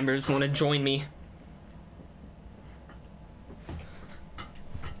Scrunchcraft members want to join me.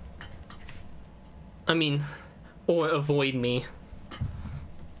 I mean, or avoid me.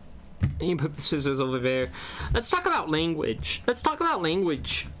 You put the scissors over there. Let's talk about language. Let's talk about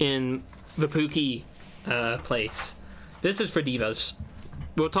language in the Pookie place. This is for divas.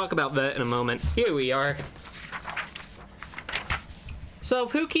 We'll talk about that in a moment. Here we are. So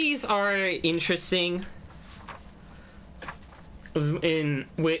Pookies are interesting, in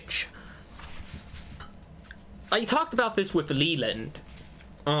which I talked about this with Leland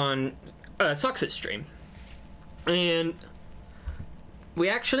on Success stream, and we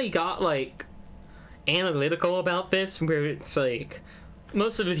actually got like analytical about this, where it's like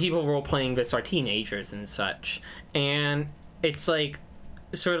most of the people role-playing this are teenagers and such, and it's like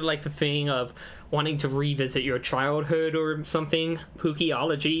sort of like the thing of wanting to revisit your childhood or something.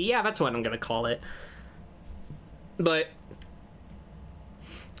 Pookieology, yeah, that's what I'm gonna call it. But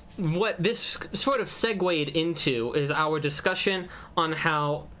what this sort of segued into is our discussion on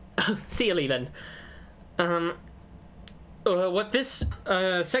how see you, Leland. What this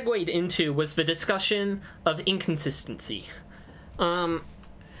segued into was the discussion of inconsistency. The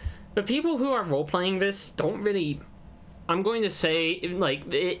people who are role-playing this don't really... I'm going to say,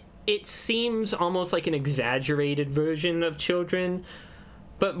 like, it seems almost like an exaggerated version of children,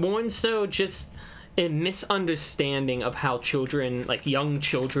 but more so just a misunderstanding of how children, like, young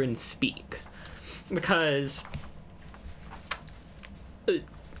children speak. Because...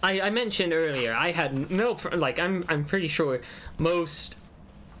 I mentioned earlier, I had no, like, I'm pretty sure most,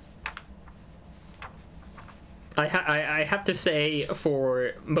 I have to say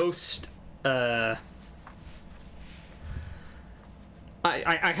for most, I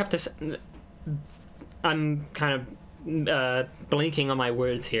have to say, I'm kind of, blanking on my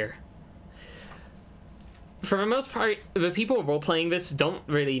words here. For the most part, the people role-playing this don't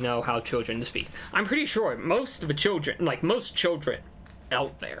really know how children speak. I'm pretty sure most of the children, like, most children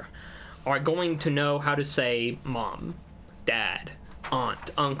out there are going to know how to say mom, dad,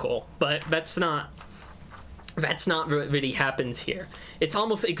 aunt, uncle, but that's not what really happens here. It's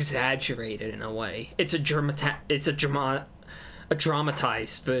almost exaggerated in a way. It's a dramatized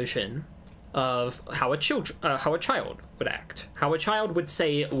version of how a child would act, how a child would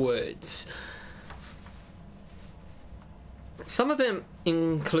say words. Some of them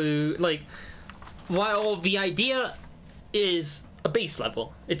include, like, while the idea is a base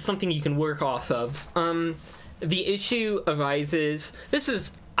level, it's something you can work off of. The issue arises, this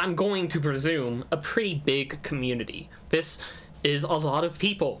is, I'm going to presume, a pretty big community. This is a lot of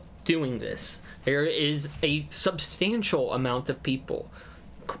people doing this. There is a substantial amount of people.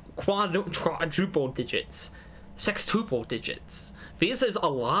 Quadruple digits. Sextuple digits. This is a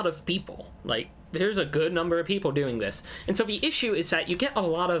lot of people. Like, there's a good number of people doing this. And so the issue is that you get a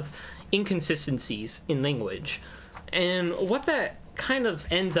lot of inconsistencies in language. And what that kind of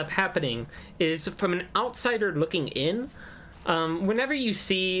ends up happening is, from an outsider looking in, whenever you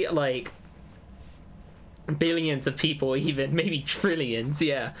see, like, billions of people, even, maybe trillions,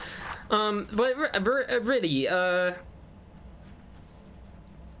 yeah. But really,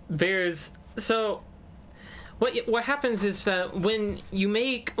 there's, so, what happens is that when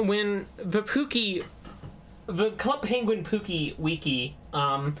the Pookie, the Club Penguin Pookie Wiki,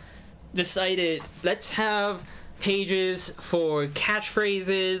 decided, let's have pages for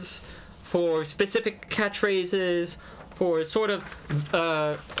catchphrases, for specific catchphrases, for sort of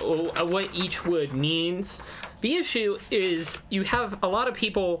what each word means. The issue is you have a lot of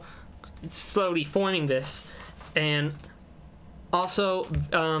people slowly forming this, and also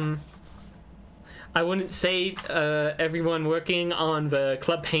I wouldn't say everyone working on the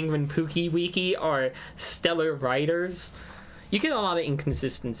Club Penguin Pookie Wiki are stellar writers. You get a lot of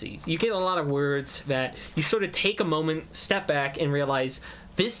inconsistencies. You get a lot of words that you sort of take a moment, step back, and realize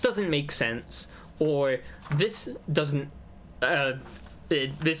this doesn't make sense, or this doesn't,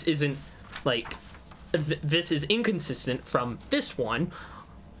 this isn't, like, this is inconsistent from this one,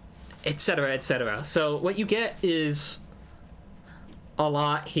 etc., etc. So what you get is a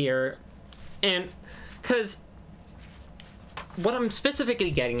lot here, and because what I'm specifically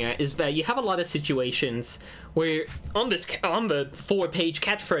getting at is that you have a lot of situations where on the 4-page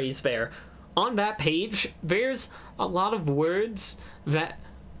catchphrase there, on that page, there's a lot of words that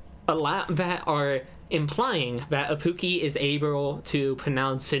are implying that a Pookie is able to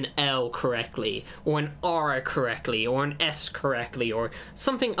pronounce an L correctly, or an R correctly, or an S correctly, or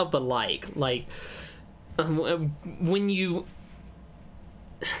something of the like. Like, when you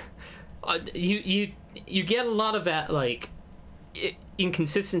get a lot of that, like,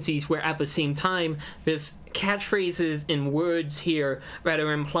 inconsistencies where at the same time there's catchphrases and words here that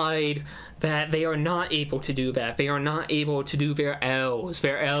are implied that they are not able to do that. They are not able to do their L's.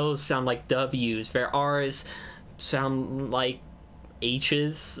 Their L's sound like W's. Their R's sound like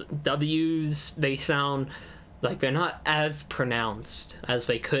H's. W's, they sound like they're not as pronounced as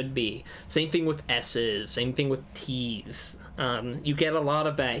they could be. Same thing with S's. Same thing with T's. You get a lot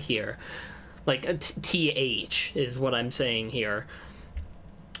of that here. Like a TH is what I'm saying here.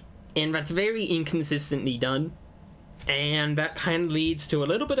 And that's very inconsistently done. And that kind of leads to a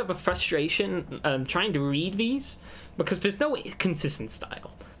little bit of a frustration trying to read these, because there's no consistent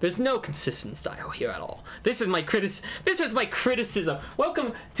style. There's no consistent style here at all. This is my criticism.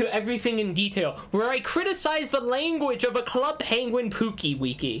 Welcome to Everything in Detail, where I criticize the language of a Club Penguin Pookie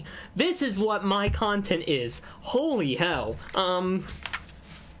Wiki. This is what my content is. Holy hell.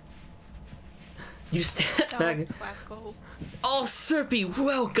 You stand back. Wacko. Oh, Serpy,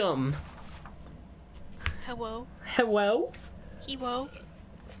 welcome. Hello. Hello. Hewo.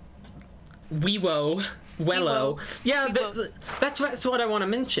 Weewo. Wello. Yeah, Weewo. that's what I want to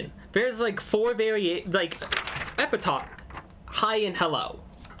mention. There's like 4 like epithet, hi and hello.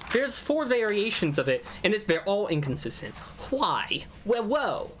 There's 4 variations of it, and they're all inconsistent. Why?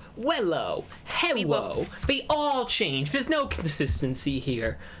 Whoa. Wello. Hello. They all change. There's no consistency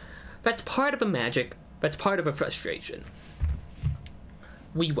here. That's part of the magic. That's part of a frustration.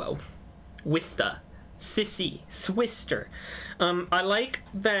 Weewo. Wista. Sissy. Swister. I like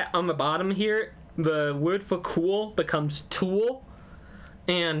that on the bottom here, the word for cool becomes tool.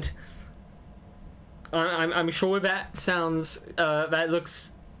 And I'm sure that sounds,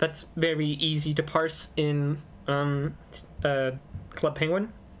 that's very easy to parse in Club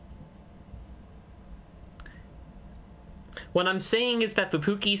Penguin. What I'm saying is that the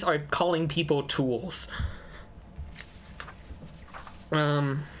Pookies are calling people tools.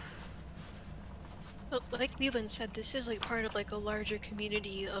 But like Leland said, this is like part of like a larger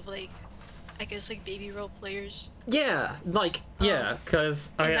community of like, I guess like baby role players. Yeah, like, yeah,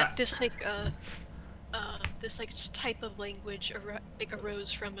 because this like type of language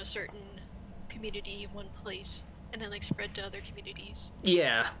arose from a certain community in one place, and then like spread to other communities.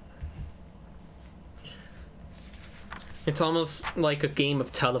 Yeah. It's almost like a game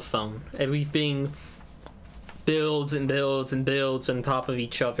of telephone. Everything builds and builds and builds on top of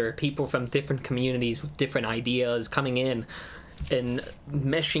each other. People from different communities with different ideas coming in and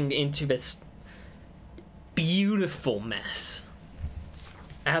meshing into this beautiful mess.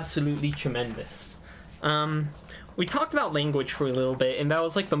 Absolutely tremendous. We talked about language for a little bit, and that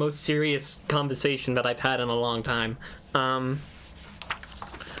was like the most serious conversation that I've had in a long time.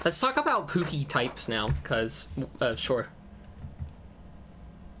 Let's talk about Pookie types now, because, sure.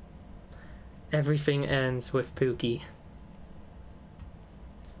 Everything ends with Pookie.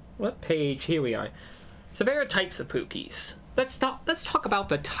 What page? Here we are. So there are types of Pookies. Let's talk about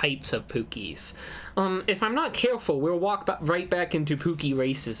the types of Pookies. If I'm not careful, we'll walk right back into Pookie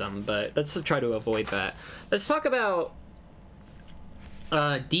racism, but let's try to avoid that. Let's talk about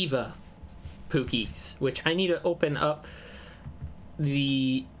Diva Pookies, which I need to open up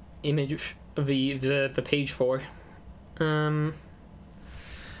the image, the page for. Let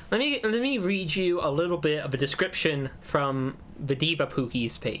me read you a little bit of a description from the Diva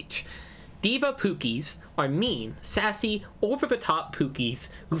Pookies page. Diva Pookies are mean, sassy, over-the-top Pookies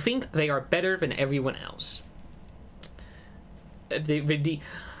who think they are better than everyone else.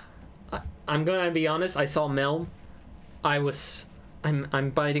 I'm gonna be honest, I saw Mel.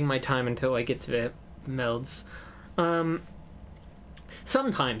 I'm biding my time until I get to the melds.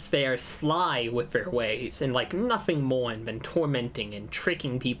 Sometimes they are sly with their ways and like nothing more than tormenting and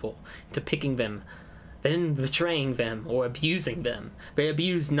tricking people into picking them, then betraying them or abusing them. They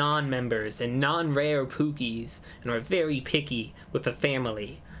abuse non-members and non-rare Pookies and are very picky with the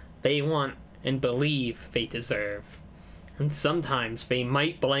family they want and believe they deserve. And sometimes they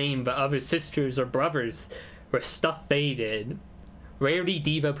might blame the other sisters or brothers for stuff they did. Rarely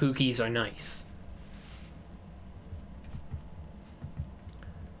Diva Pookies are nice.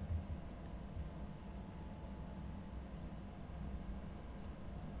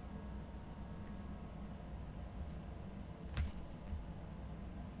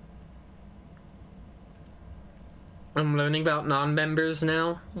 I'm learning about non-members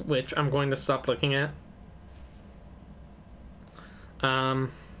now, which I'm going to stop looking at. Oh,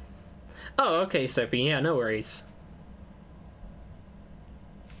 okay, Sophie. Yeah, no worries.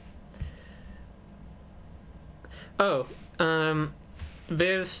 Oh,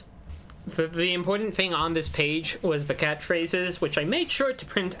 there's... The important thing on this page was the catchphrases, which I made sure to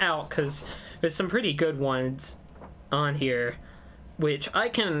print out, because there's some pretty good ones on here, which I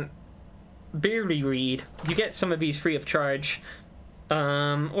can barely read. You get some of these free of charge.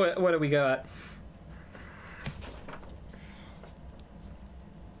 What do we got?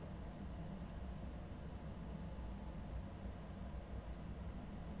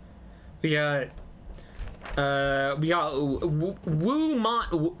 We got Woo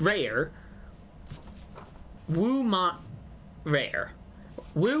Mont Rare. Woo Mont Rare.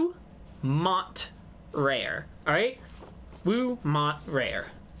 Woo Mont Rare. Alright? Woo Mont Rare.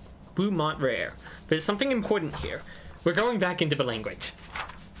 Woo Mont Rare. There's something important here. We're going back into the language.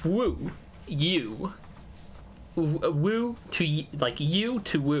 Woo. You. Woo to, like, you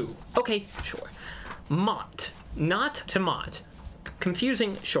to woo. Okay, sure. Mont. Not to mont.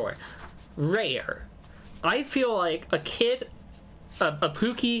 Confusing, sure. Rare. I feel like a kid, a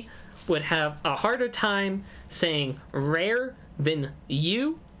Pookie, would have a harder time saying rare than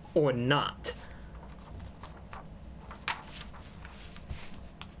you or not.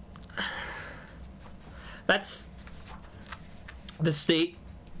 That's the state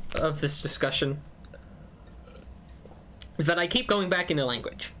of this discussion, is that I keep going back into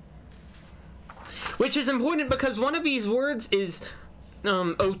language. Which is important because one of these words is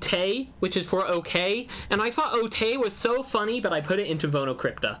ote, which is for okay, and I thought ote was so funny that I put it into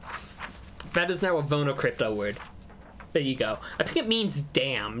Vonocrypta. That is now a Vonocrypta word. There you go. I think it means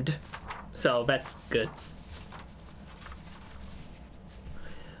damned, so that's good.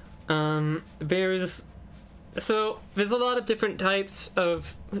 There's a lot of different types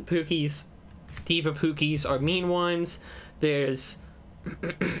of Pookies. Diva Pookies are mean ones. There's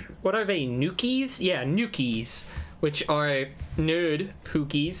what are they? Nukies? Yeah, Nukies, which are nerd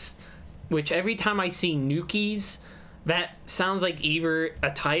Pookies, which every time I see Nukies, that sounds like either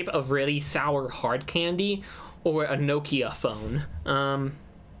a type of really sour hard candy or a Nokia phone.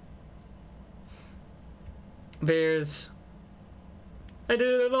 There's... I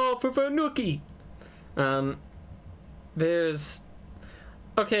did it all for Nuki! There's...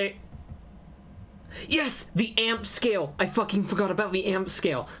 Okay. Yes! The amp scale! I fucking forgot about the amp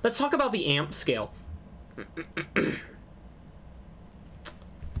scale. Let's talk about the amp scale.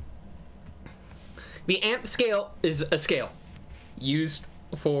 The amp scale is a scale used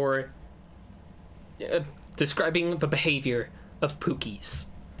for describing the behavior of Pookies.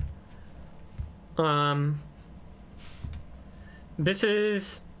 This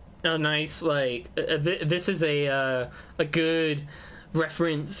is a nice, like, this is a good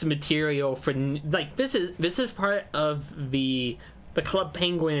reference material for, like, this is part of the Club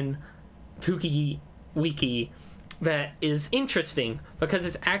Penguin Pookie Wiki that is interesting because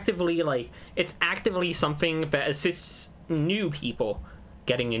it's actively something that assists new people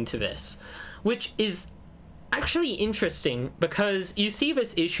getting into this, which is actually interesting because you see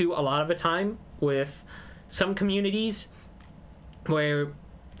this issue a lot of the time with some communities where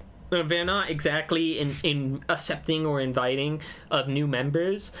they're not exactly in accepting or inviting of new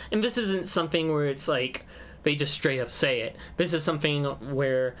members, and this isn't something where it's like they just straight up say it. This is something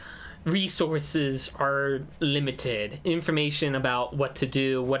where resources are limited. Information about what to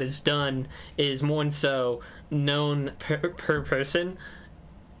do, what is done, is more and so known per person.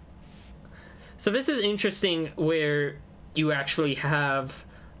 So this is interesting where you actually have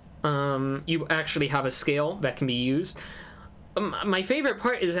a scale that can be used. My favorite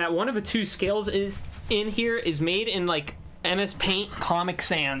part is that one of the two scales is in here is made in like MS Paint Comic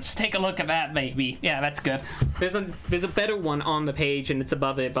Sans. Take a look at that, baby. Yeah, that's good. There's a better one on the page and it's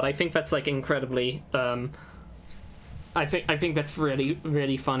above it, but I think that's like incredibly I think that's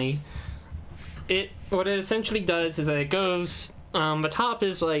really funny. What it essentially does is that it goes, the top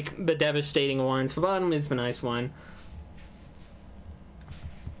is like the devastating ones, the bottom is the nice one.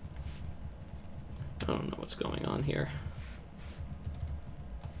 I don't know what's going on here.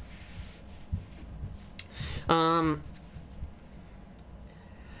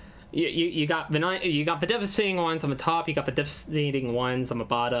 You got the devastating ones on the top, you got the devastating ones on the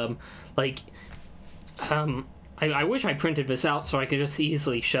bottom. Like, I wish I printed this out so I could just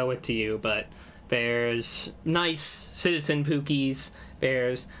easily show it to you, but there's nice citizen Pookies,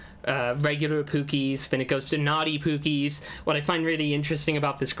 there's regular Pookies, then it goes to naughty Pookies. What I find really interesting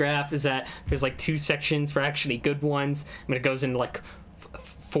about this graph is that there's like 2 sections for actually good ones, and it goes into like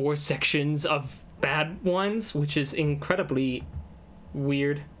 4 sections of bad ones, which is incredibly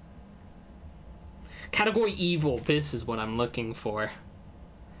weird. Category evil, this is what I'm looking for.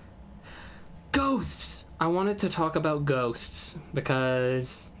 Ghosts! I wanted to talk about ghosts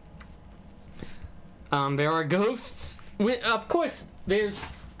because there are ghosts. Of course, there's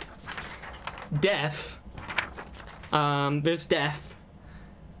death. There's death.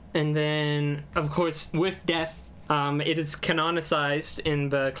 And then, of course, with death, it is canonicized in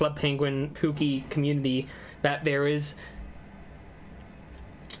the Club Penguin Pookie community that there is,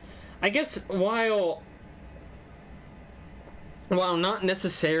 I guess, while not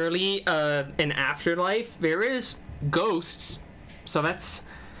necessarily an afterlife, there is ghosts, so that's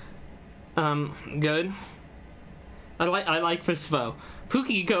good. I like this though.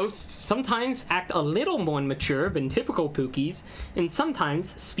 Pookie ghosts sometimes act a little more mature than typical Pookies, and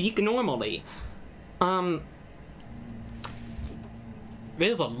sometimes speak normally.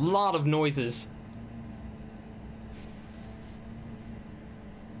 There's a lot of noises.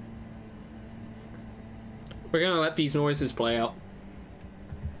 We're gonna let these noises play out.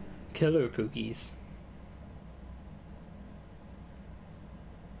 Killer Pookies.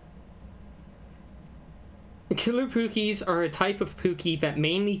 Killer Pookies are a type of Pookie that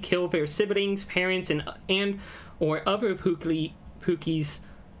mainly kill their siblings, parents, and or other Pookies.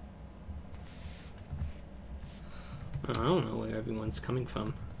 I don't know where everyone's coming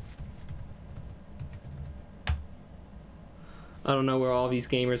from. I don't know where all these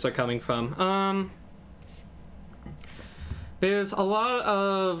gamers are coming from. There's a lot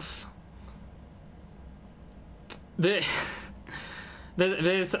of there's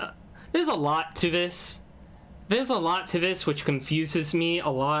a lot to this. There's a lot to this which confuses me a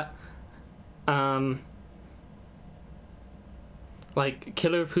lot. Like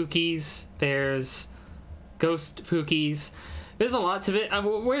killer Pookies, there's ghost Pookies. There's a lot to it.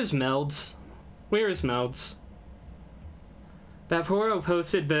 Where's Melds? Where is Melds? Vaporo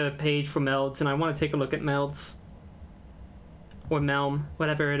posted the page for Melds, and I want to take a look at Melds. Or Melm,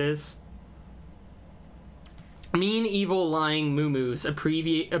 whatever it is. Mean, evil, lying moo-moos,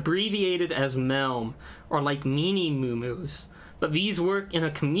 abbreviated as Melm, or like meanie moo-moos. But these work in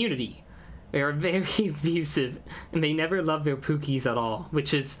a community. They are very abusive, and they never love their Pookies at all,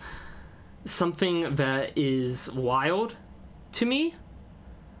 which is something that is wild to me.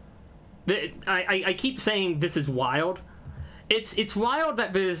 I keep saying this is wild. It's wild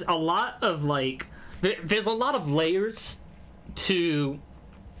that there's a lot of like there's a lot of layers to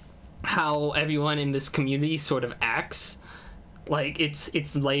how everyone in this community sort of acts. Like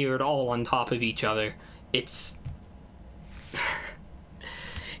it's layered all on top of each other. It's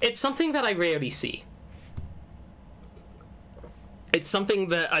it's something that I rarely see. It's something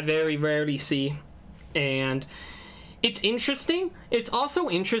that I very rarely see, and it's interesting. It's also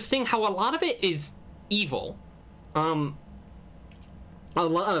interesting how a lot of it is evil. A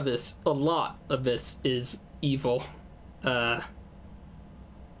lot of this is evil.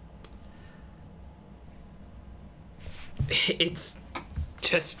 It's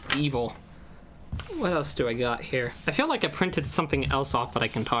just evil. What else do I got here? I feel like I printed something else off that I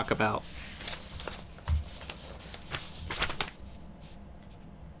can talk about.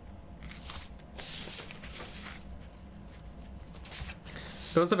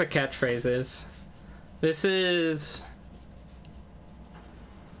 Those are the catchphrases. This is...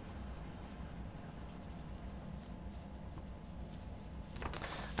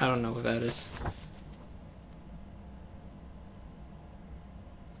 I don't know what that is.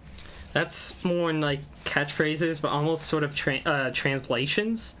 That's more in like catchphrases, but almost sort of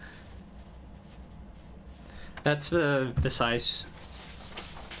translations. That's the size,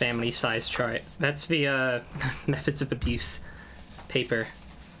 family size chart. That's the methods of abuse paper.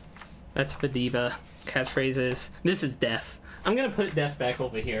 That's the diva catchphrases. This is deaf. I'm gonna put deaf back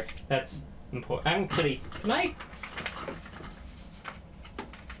over here. That's important. I'm pretty. Can I?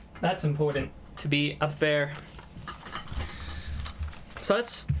 That's important to be up there. So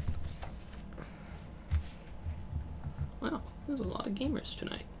that's. Wow, there's a lot of gamers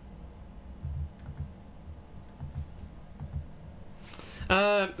tonight.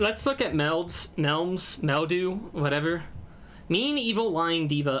 Let's look at Meldu, whatever. Mean, evil, lying,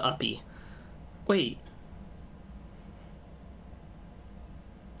 diva, uppy. Wait.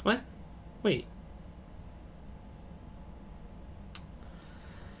 What? Wait.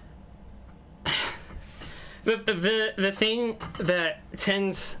 The thing that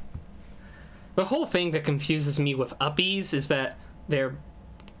tends... The whole thing that confuses me with uppies is that they're...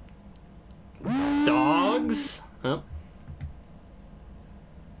 dogs? Oh.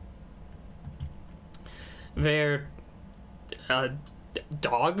 They're...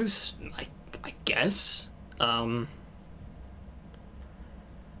 dogs? I guess?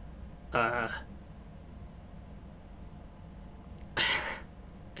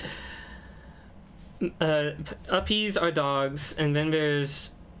 Uppies are dogs, and then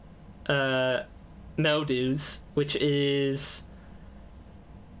there's Meldus, which is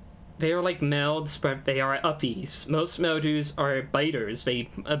they are like melds, but they are uppies. Most Meldus are biters. They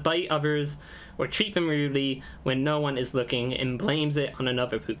bite others or treat them rudely when no one is looking and blames it on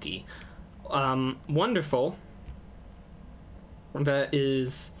another Pookie. Wonderful. That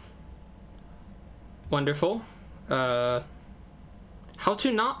is wonderful. How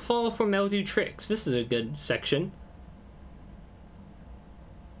to not fall for Meldu tricks. This is a good section.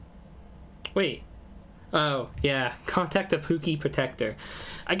 Wait. Oh, yeah. Contact a Pookie protector.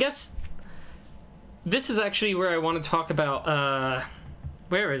 I guess this is actually where I want to talk about,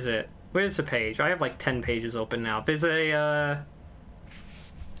 where is it? Where's the page? I have like 10 pages open now. There's a,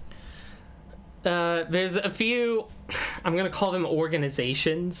 there's a few, I'm gonna call them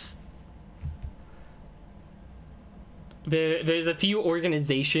organizations. There's a few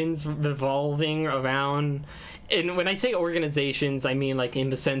organizations revolving around, and when I say organizations, I mean like in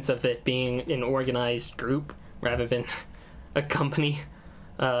the sense of it being an organized group rather than a company.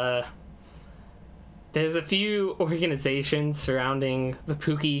 There's a few organizations surrounding the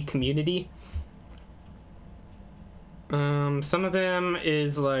Pookie community. Some of them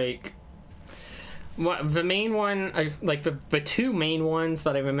is like, what the main one, the two main ones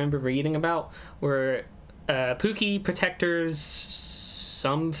that I remember reading about were Pookie Protectors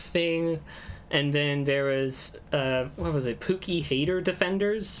something, and then there was what was it, Pookie Hater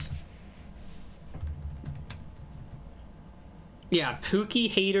Defenders? Yeah, Pookie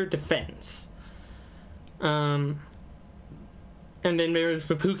Hater Defense. And then there's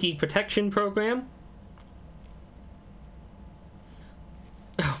the Pookie Protection Program.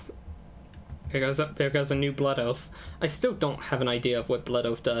 Oh, there goes a new Blood Oath. I still don't have an idea of what Blood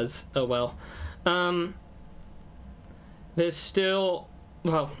Oath does. Oh well. There's still,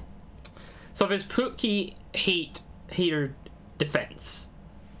 well, so there's Pookie Hater Defense.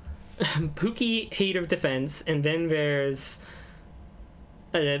 Pookie Hater Defense, and then there's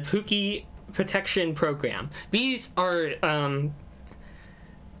a Pookie Protection Program. These are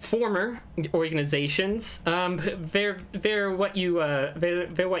former organizations. They're what you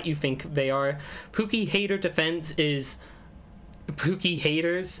they're what you think they are. Pookie Hater Defense is Pookie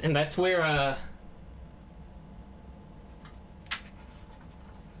haters, and that's where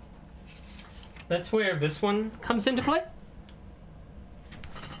this one comes into play.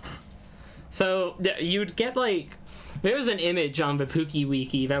 So you'd get like, there was an image on the Pookie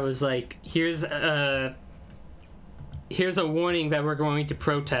Wiki that was like, here's a warning that we're going to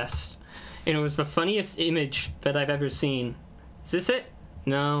protest, and it was the funniest image that I've ever seen. Is this it?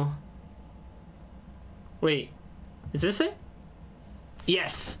 No. Wait, is this it?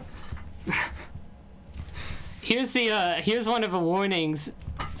 Yes. Here's one of the warnings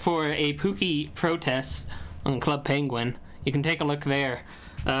for a Pookie protest on Club Penguin. You can take a look there.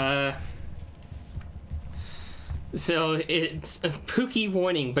 So it's a Pookie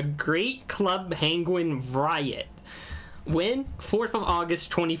warning: the Great Club Penguin Riot. When? 4th of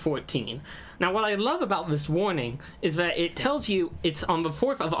August 2014. Now what I love about this warning is that it tells you it's on the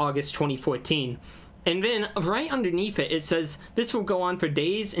 4th of August 2014. And then right underneath it, it says this will go on for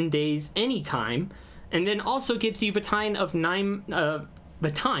days and days, anytime. And then also gives you the time of 9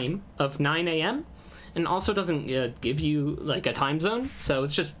 the time of 9 a.m. and also doesn't give you like a time zone, so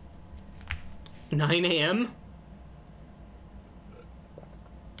it's just 9 a.m.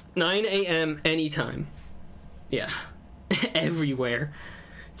 9 a.m. anytime. Yeah. Everywhere.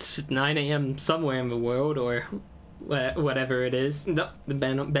 It's 9 a.m. somewhere in the world, or whatever it is. No,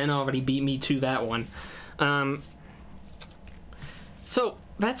 Ben already beat me to that one. So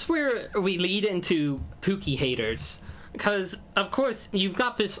that's where we lead into Pookie haters. Because, of course, you've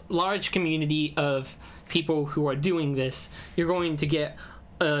got this large community of people who are doing this. You're going to get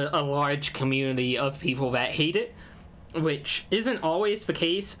a large community of people that hate it, which isn't always the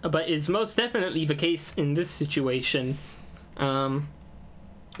case, but is most definitely the case in this situation.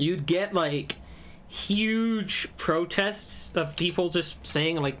 You'd get, like, huge protests of people just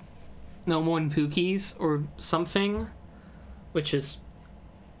saying, like, no more Pookies or something, which is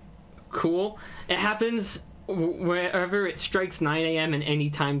cool. It happens wherever it strikes 9 a.m. in any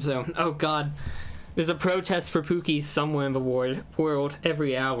time zone. Oh god, there's a protest for Pookies somewhere in the world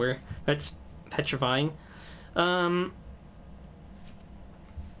every hour. That's petrifying.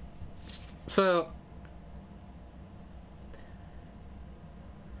 So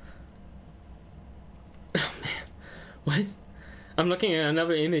oh man, what? I'm looking at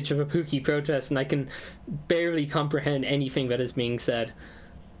another image of a Pookie protest and I can barely comprehend anything that is being said.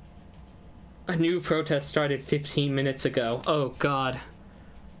 A new protest started 15 minutes ago. Oh god.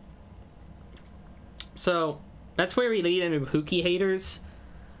 So, that's where we lead into Pookie haters,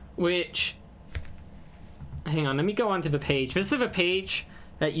 which... Hang on, let me go onto the page. This is a page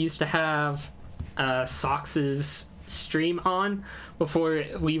that used to have Sox's stream on before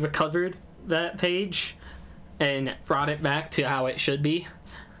we recovered that page and brought it back to how it should be.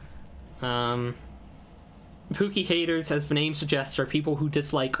 Pookie haters, as the name suggests, are people who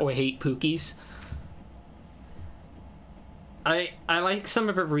dislike or hate Pookies. I like some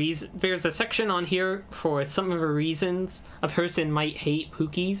of the reasons. There's a section on here for some of the reasons a person might hate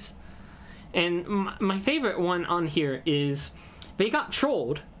Pookies. And my favorite one on here is they got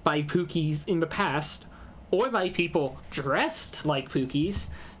trolled by Pookies in the past, or by people dressed like Pookies,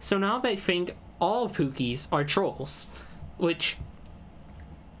 so now they think all Pookies are trolls, which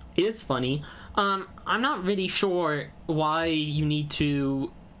is funny. I'm not really sure why you need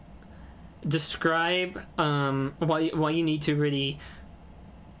to describe, why you need to really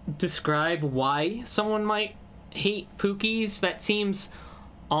describe why someone might hate Pookies. That seems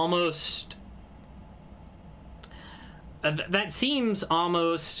almost...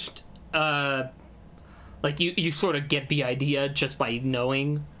 like you sort of get the idea just by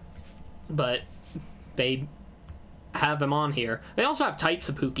knowing, but they have them on here. They also have types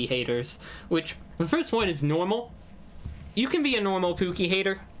of Pookie haters, which the first one is normal. You can be a normal Pookie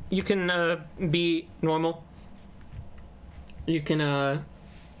hater. You can be normal. You can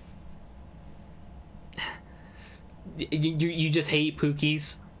you just hate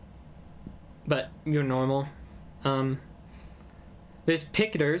Pookies, but you're normal. There's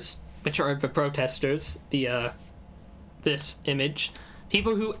picketers, which are the protesters, the this image.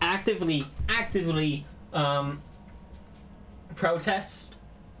 People who actively protest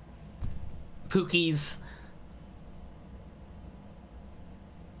Pookie's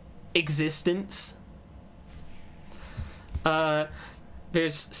existence.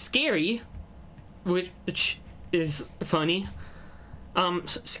 There's scary, which is funny.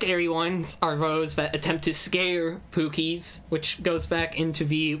 Scary ones are those that attempt to scare Pookies, which goes back into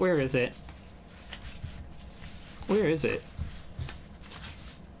the... Where is it? Where is it?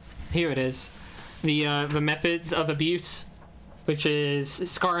 Here it is. The methods of abuse, which is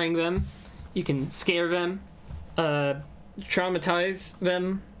scarring them. You can scare them, traumatize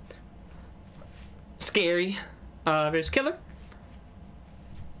them. Scary. There's killer.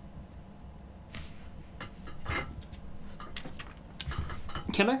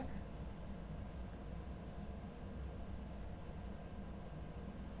 Killer.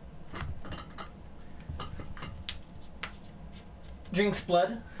 Drinks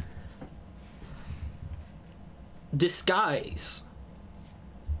blood. Disguise.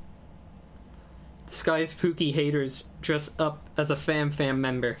 Disguise Pookie haters dress up as a fam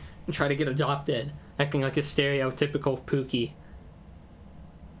member and try to get adopted, acting like a stereotypical Pookie.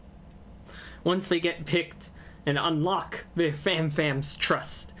 Once they get picked and unlock their fam's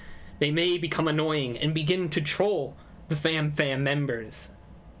trust, they may become annoying and begin to troll the fam members,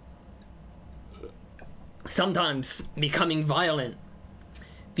 sometimes becoming violent.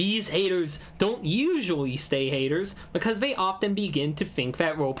 These haters don't usually stay haters because they often begin to think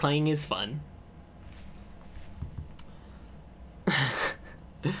that role-playing is fun.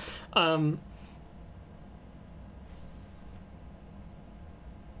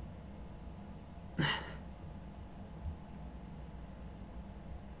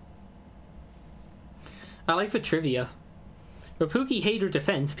 I like the trivia. The Pookie Hater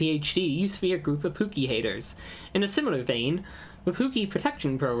Defense, PhD, used to be a group of Pookie haters. In a similar vein, the Pookie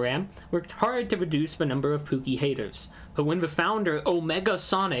Protection Program worked hard to reduce the number of Pookie haters. But when the founder, Omega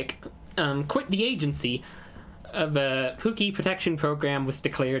Sonic, quit the agency, the Pookie Protection Program was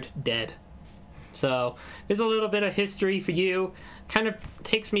declared dead. So, there's a little bit of history for you. Kind of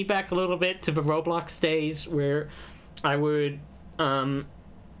takes me back a little bit to the Roblox days where I would, oh,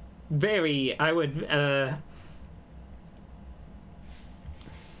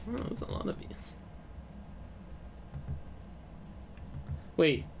 there's a lot of these.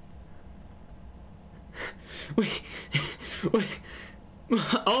 Wait. Wait. Wait.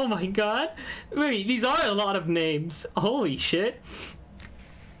 Oh my god. Wait, these are a lot of names. Holy shit.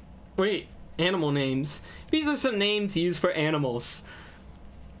 Wait, animal names. These are some names used for animals.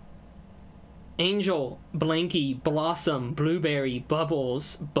 Angel, Blanky, Blossom, Blueberry,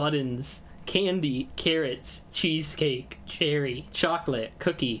 Bubbles, Buttons, Candy, Carrots, Cheesecake, Cherry, Chocolate,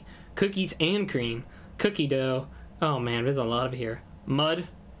 Cookie, Cookies and Cream, Cookie Dough. Oh man, there's a lot of here. Mud,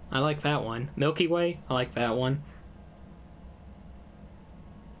 I like that one. Milky Way, I like that one.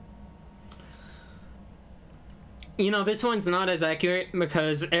 You know, this one's not as accurate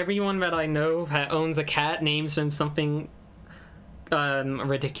because everyone that I know that owns a cat names them something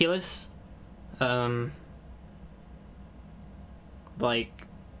ridiculous. Like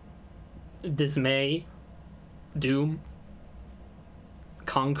Dismay, Doom,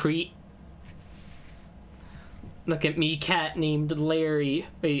 Concrete. Look at me, cat named Larry.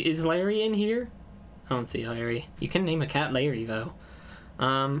 Wait, is Larry in here? I don't see Larry. You can name a cat Larry, though.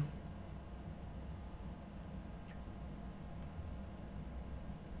 I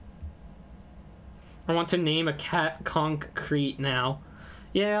want to name a cat Concrete now.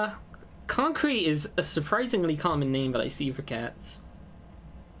 Yeah, Concrete is a surprisingly common name that I see for cats.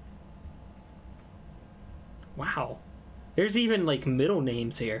 Wow. There's even, like, middle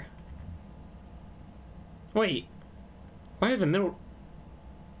names here. Wait. Why have a middle...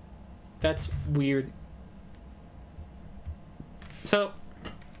 That's weird. So...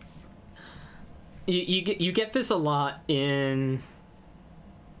 You get this a lot in...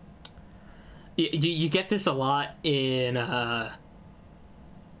 You get this a lot in,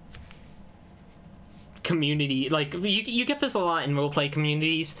 community... Like, you get this a lot in roleplay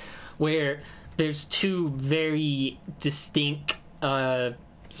communities where there's two very distinct,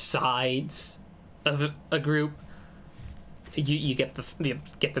 sides of a group. You get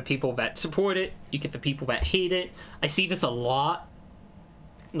the people that support it, you get the people that hate it. I see this a lot.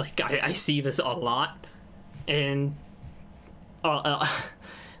 Like, I see this a lot. And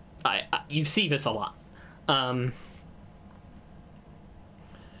you see this a lot. And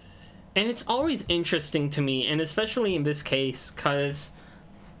it's always interesting to me, and especially in this case, because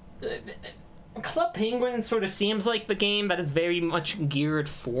Club Penguin sort of seems like the game that is very much geared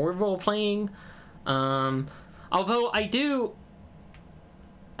for role-playing. Although I do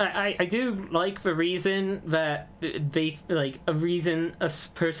like the reason that they, like, a reason a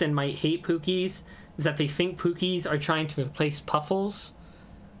person might hate Pookies is that they think Pookies are trying to replace Puffles.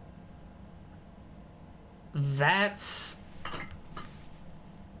 That's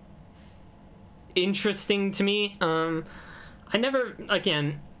interesting to me. I never,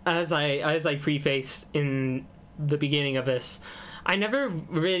 again, as I prefaced in the beginning of this, I never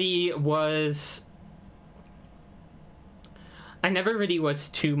really was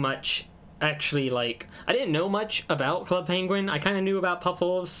too much, actually, like, I didn't know much about Club Penguin. I kind of knew about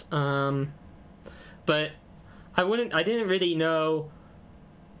Puffles, but I didn't really know.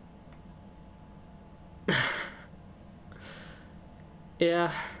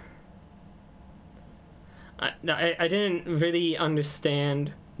 Yeah. I didn't really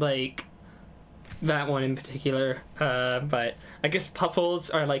understand, like, that one in particular, but I guess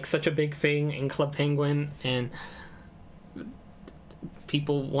Puffles are, like, such a big thing in Club Penguin, and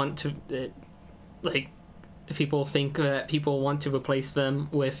people want to, like, people think that people want to replace them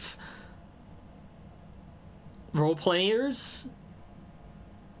with role players.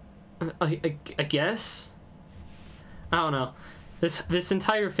 I guess. I don't know. This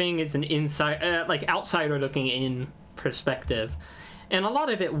entire thing is an like, outsider looking in perspective, and a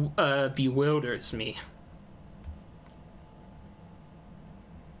lot of it bewilders me.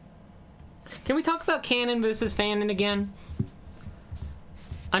 Can we talk about canon versus fanon again?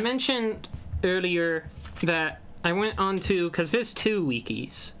 I mentioned earlier that I went on to, because there's two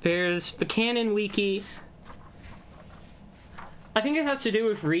wikis. There's the canon wiki. I think it has to do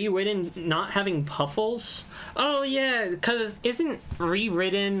with Rewritten not having Puffles. Oh yeah, because isn't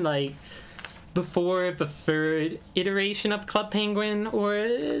Rewritten, like, before the third iteration of Club Penguin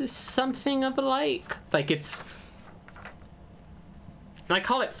or something of the like. Like, it's... I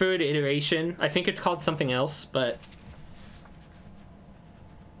call it third iteration. I think it's called something else, but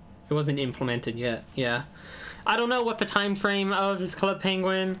it wasn't implemented yet. Yeah. I don't know what the time frame of is Club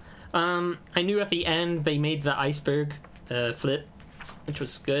Penguin. I knew at the end they made the iceberg flip, which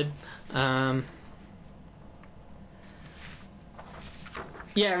was good.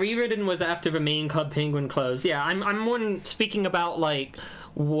 Yeah, Rewritten was after the main Club Penguin closed. Yeah, I'm more speaking about, like,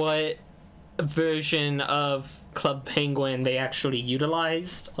 what version of Club Penguin they actually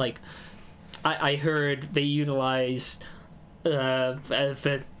utilized. Like, I heard they utilized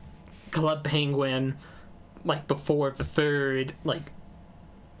the Club Penguin, like, before the third, like,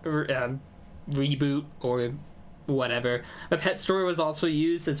 reboot or whatever. The pet store was also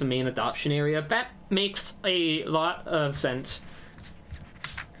used as a main adoption area. That makes a lot of sense.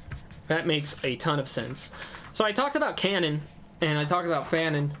 That makes a ton of sense. So I talked about canon, and I talked about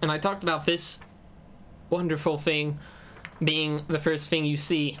fanon, and I talked about this wonderful thing being the first thing you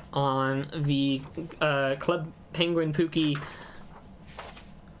see on the Club Penguin Pookie.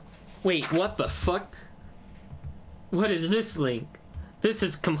 Wait, what the fuck? What is this link? This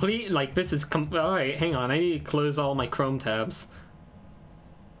is complete, like, this is alright, hang on, I need to close all my Chrome tabs.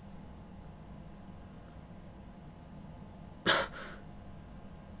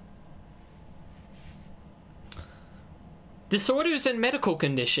 Disorders and medical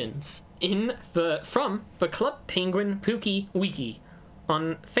conditions from the Club Penguin Pookie Wiki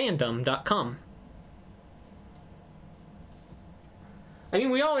on fandom.com. I mean,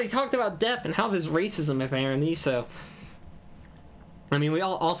 we already talked about death and how there's racism apparently, so... I mean, we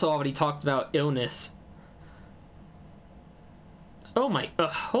also already talked about illness. Oh my...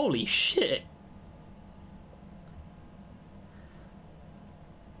 holy shit.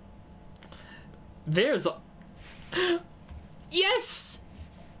 There's... Yes!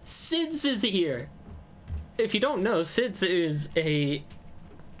 SIDS is here! If you don't know, SIDS is a...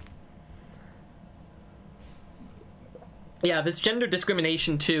 Yeah, this gender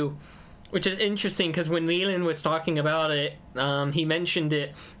discrimination too, which is interesting because when Leland was talking about it, he mentioned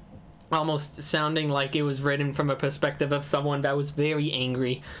it almost sounding like it was written from a perspective of someone that was very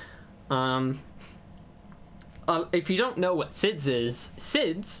angry. If you don't know what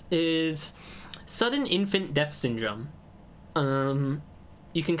SIDS is sudden infant death syndrome.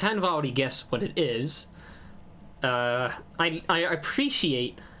 You can kind of already guess what it is. I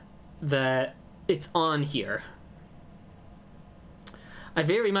appreciate that it's on here. I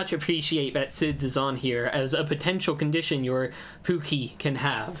very much appreciate that SIDS is on here as a potential condition your Pookie can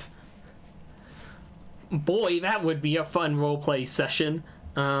have. Boy, that would be a fun roleplay session.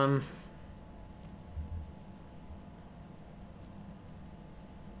 Yeah,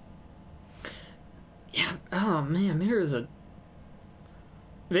 oh man,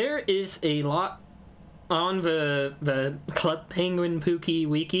 there is a lot on the Club Penguin Pookie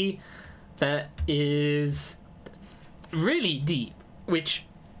Wiki that is really deep, which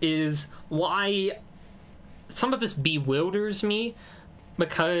is why some of this bewilders me,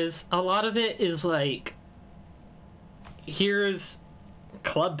 because a lot of it is like, here's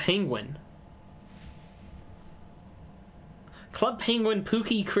Club Penguin. Club Penguin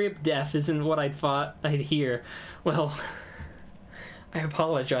Pookie Crib Death isn't what I thought I'd hear. Well, I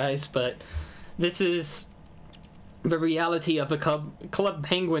apologize, but this is the reality of the Club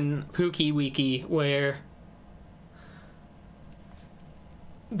Penguin Pookie Wiki, where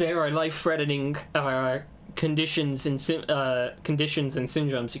there are life-threatening conditions and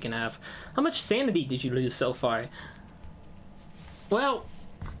syndromes you can have. How much sanity did you lose so far? Well,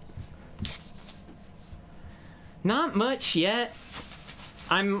 not much yet.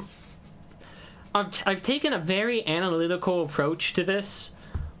 I've taken a very analytical approach to this,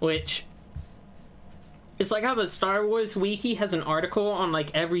 which it's like how the Star Wars Wiki has an article on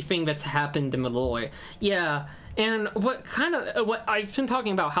like everything that's happened in the lore. Yeah, and what I've been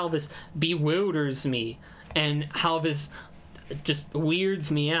talking about how this bewilders me and how this just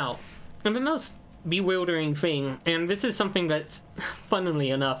weirds me out. And the most bewildering thing, and this is something that's funnily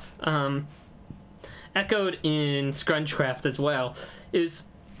enough echoed in Scrunchcraft as well, is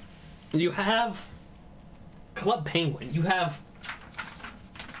you have Club Penguin, you have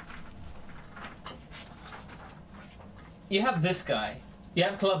this guy, you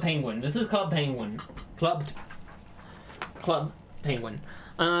have Club Penguin, this is Club Penguin, Club Penguin.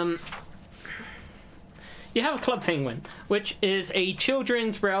 You have Club Penguin, which is a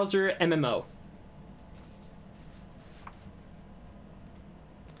children's browser MMO.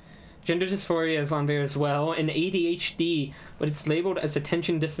 Gender dysphoria is on there as well, and ADHD, but it's labeled as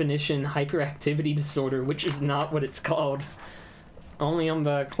attention definition hyperactivity disorder, which is not what it's called. Only on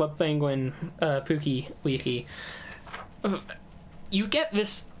the Club Penguin Pookie Wiki. You get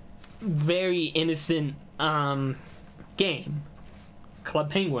this very innocent game, Club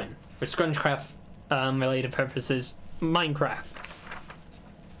Penguin, for Scrunchcraft related purposes, Minecraft.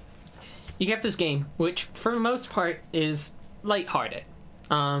 You get this game, which for the most part is lighthearted.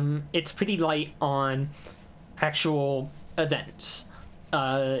 It's pretty light on actual events.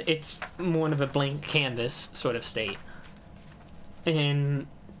 It's more of a blank canvas sort of state. And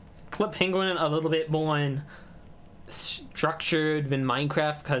Club Penguin a little bit more structured than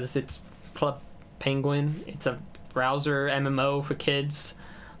Minecraft because it's Club Penguin. It's a browser MMO for kids.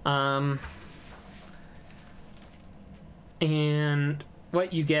 And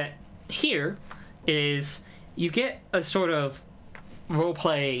what you get here is you get a sort of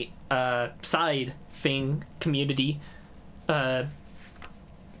roleplay side thing, community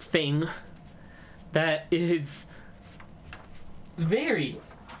thing that is very,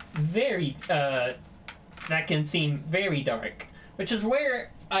 very that can seem very dark, which is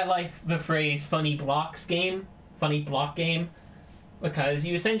where I like the phrase funny block game, because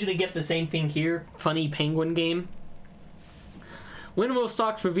you essentially get the same thing here, funny penguin game. When will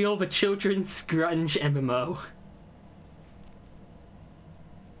stocks reveal the children's grunge MMO?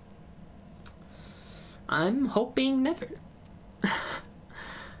 I'm hoping never.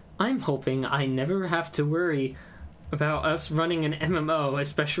 I'm hoping I never have to worry about us running an MMO,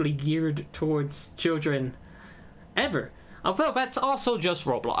 especially geared towards children, ever. Although that's also just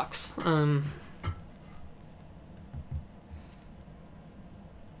Roblox.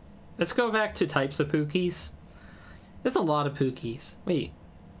 Let's go back to types of Pookies. There's a lot of Pookies. Wait.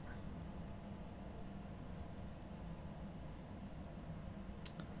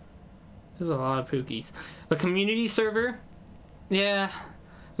 There's a lot of Pookies. A community server? Yeah.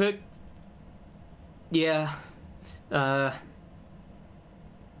 Look. Yeah.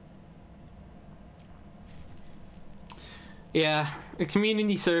 Yeah, a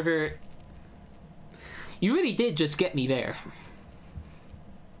community server. You really did just get me there.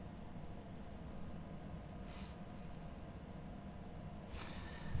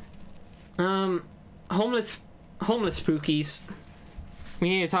 Homeless Pookies. We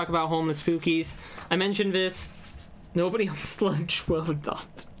need to talk about homeless Pookies. I mentioned this. Nobody on Sludge will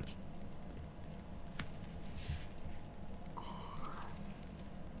adopt.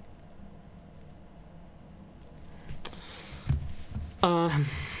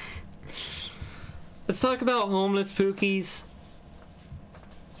 Let's talk about homeless Pookies.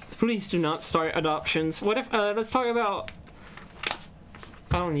 Please do not start adoptions. What if, let's talk about...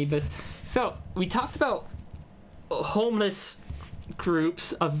 I don't need this. So, we talked about homeless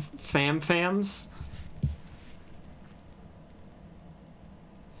groups of fams.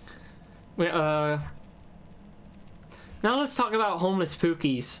 Now let's talk about homeless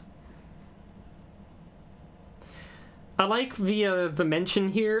Pookies. I like the mention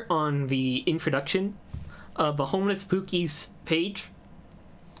here on the introduction of the Homeless Pookies page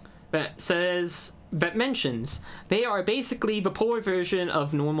that mentions they are basically the poor version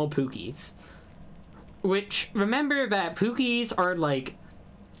of normal Pookies. Which, remember that Pookies are like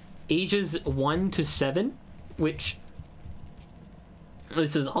ages 1 to 7, which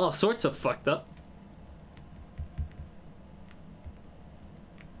this is all sorts of fucked up.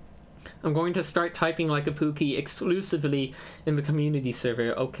 I'm going to start typing like a Pookie exclusively in the community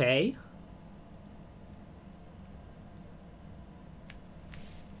server, okay?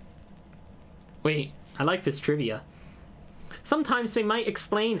 Wait, I like this trivia. Sometimes they might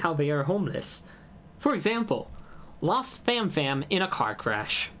explain how they are homeless. For example, lost fam in a car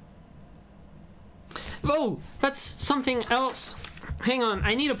crash. Oh, that's something else. Hang on,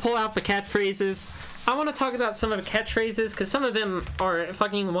 I need to pull out the catchphrases. I want to talk about some of the catchphrases, because some of them are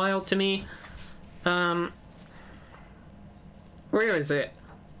fucking wild to me. Where is it?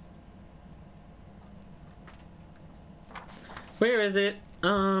 Where is it?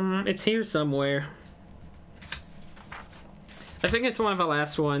 It's here somewhere. I think it's one of the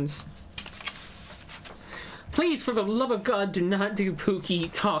last ones. Please, for the love of God, do not do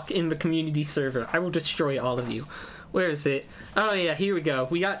Pookie talk in the community server. I will destroy all of you. Where is it? Oh yeah, here we go.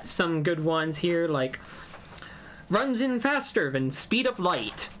 We got some good ones here, like runs in faster than speed of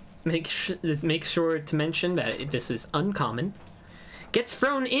light. Make sure to mention that this is uncommon. Gets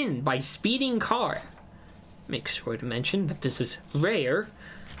thrown in by speeding car. Make sure to mention that this is rare.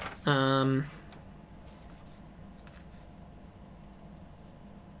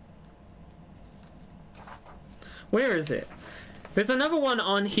 Where is it? There's another one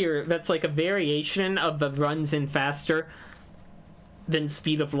on here that's like a variation of the runs in faster than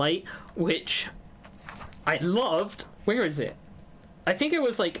speed of light, which I loved. Where is it? I think it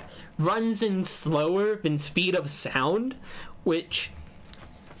was like runs in slower than speed of sound, which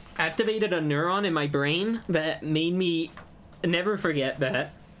activated a neuron in my brain that made me never forget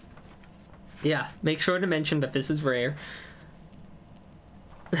that. Yeah, make sure to mention that this is rare.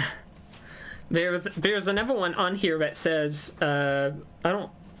 There's another one on here that says, I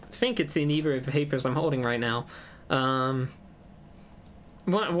don't think it's in either of the papers I'm holding right now. One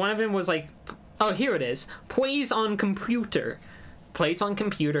of them was like, oh, here it is. Plays on computer. Plays on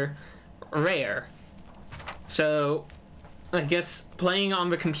computer. Rare. So, I guess playing on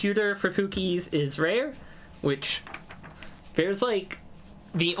the computer for Pookies is rare, which there's like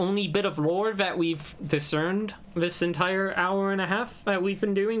the only bit of lore that we've discerned this entire hour and a half that we've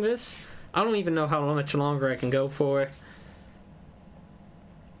been doing this. I don't even know how much longer I can go for.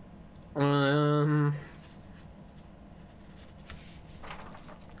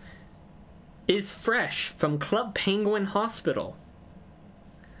 Is fresh from Club Penguin Hospital.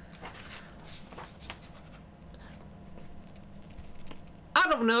 I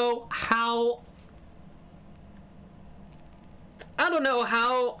don't know how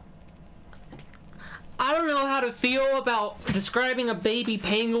to feel about describing a baby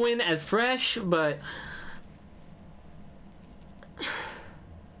penguin as fresh, but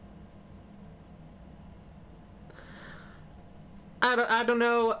I don't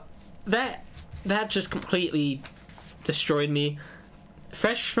know. That just completely destroyed me.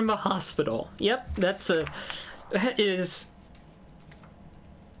 Fresh from a hospital. Yep, that is.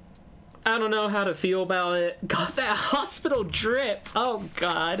 I don't know how to feel about it. Got that hospital drip. Oh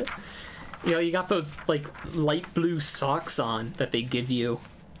god. You know, you got those like light blue socks on that they give you.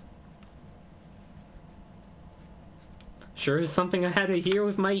 Sure is something I had to hear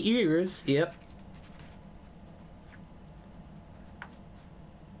with my ears. Yep.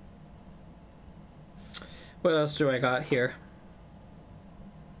 What else do I got here?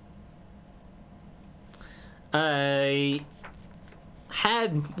 I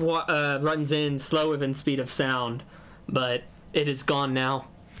had runs in slower than speed of sound, but it is gone now.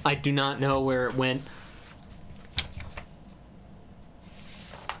 I do not know where it went.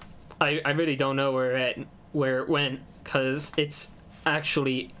 I really don't know where it went, because it's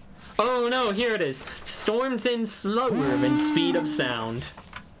actually... Oh no, here it is. Storms in slower than speed of sound.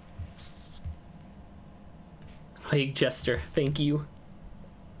 Plague Jester, thank you.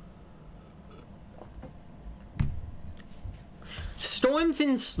 Storms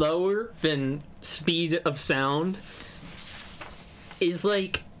in slower than speed of sound is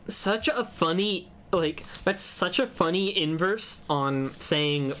like such a funny, like, that's such a funny inverse on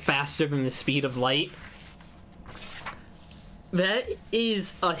saying faster than the speed of light. That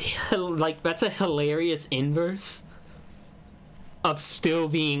is that's a hilarious inverse of still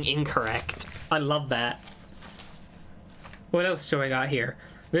being incorrect. I love that. What else do I got here?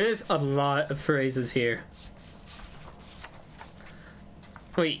 There's a lot of phrases here.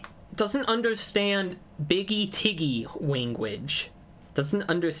 Wait, doesn't understand Biggie Tiggy language. Doesn't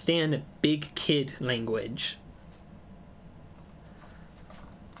understand big kid language.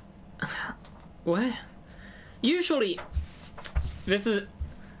 What? Usually, this is...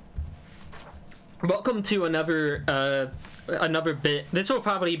 Welcome to another bit. This will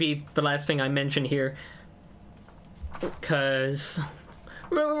probably be the last thing I mention here, because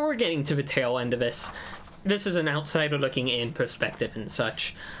we're getting to the tail end of this. This is an outsider looking in perspective and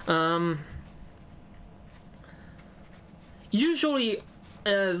such. Usually,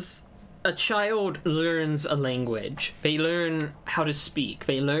 as a child learns a language, they learn how to speak,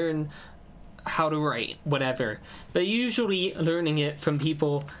 they learn how to write, whatever. They're usually learning it from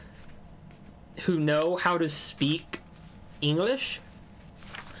people who know how to speak English.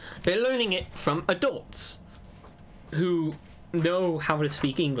 They're learning it from adults who know how to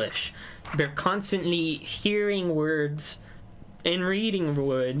speak English. They're constantly hearing words and reading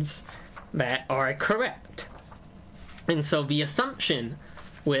words that are correct. And so the assumption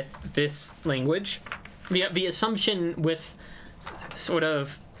with this language, the assumption with sort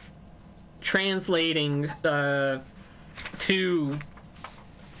of translating to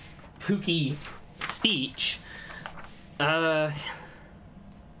Pookie speech, I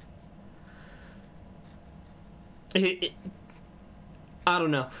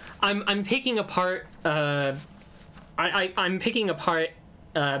don't know. I'm picking apart I'm picking apart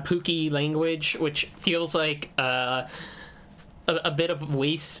Pookie language, which feels like a bit of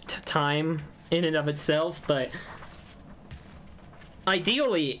waste time in and of itself, but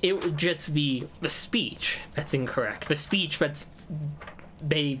ideally it would just be the speech that's incorrect, the speech that's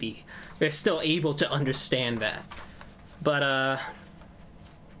baby. They're still able to understand that. But,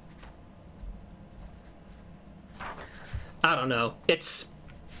 I don't know. It's...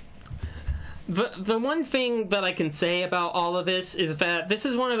 The one thing that I can say about all of this is that this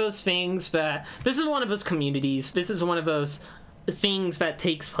is one of those things that... This is one of those communities. This is one of those things that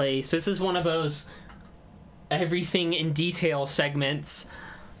takes place. This is one of those everything in detail segments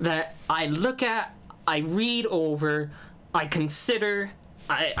that I look at, I read over, I consider,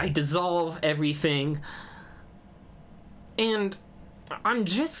 I dissolve everything, and I'm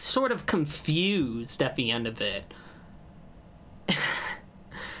just sort of confused at the end of it.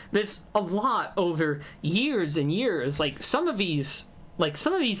 There's a lot over years and years. Like some of these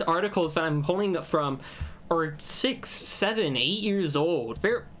articles that I'm pulling up from are 6, 7, 8 years old.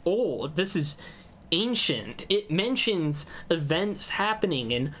 They're old. This is ancient. It mentions events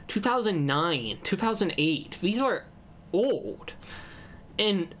happening in 2009, 2008. These are old.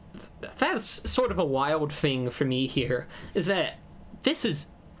 And that's sort of a wild thing for me here, is that this is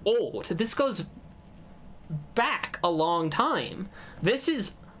old. This goes back a long time. This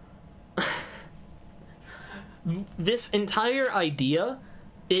is... this entire idea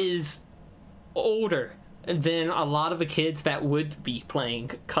is older than a lot of the kids that would be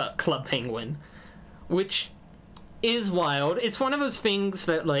playing Club Penguin, which is wild. It's one of those things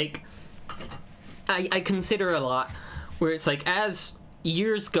that, like, I consider a lot, where it's like, as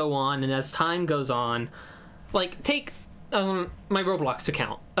years go on and as time goes on, like, take my Roblox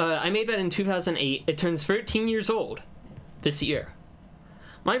account. I made that in 2008. It turns 13 years old this year.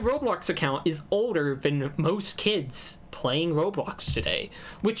 My Roblox account is older than most kids playing Roblox today,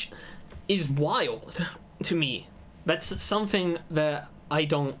 which is wild to me. That's something that I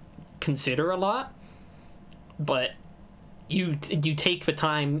don't consider a lot, but you take the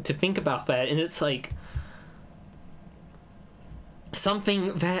time to think about that, and it's like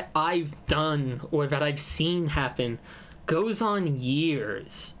something that I've done or that I've seen happen goes on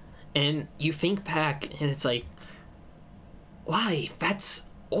years, and you think back and it's like, why, that's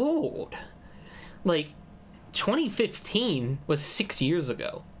old. Like, 2015 was 6 years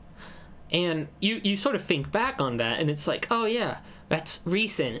ago, and you sort of think back on that and it's like, oh yeah, that's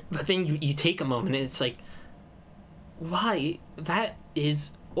recent, but then you take a moment and it's like, why, that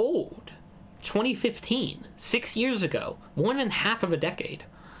is old. 2015, 6 years ago, more than half of a decade.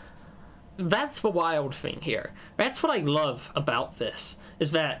 That's the wild thing here. That's what I love about this,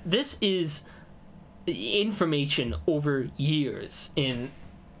 is that this is information over years and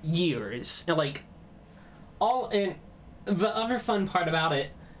years. And like, all in the other fun part about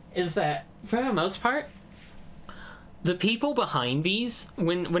it is that for the most part, the people behind these,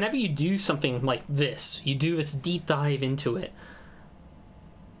 whenever you do something like this, you do this deep dive into it.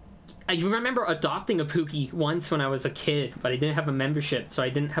 I remember adopting a Pookie once when I was a kid, but I didn't have a membership, so I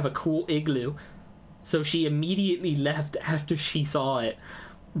didn't have a cool igloo. So she immediately left after she saw it.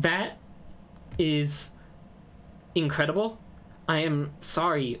 That is incredible. I am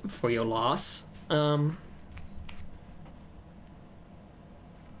sorry for your loss.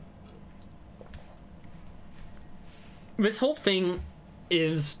 This whole thing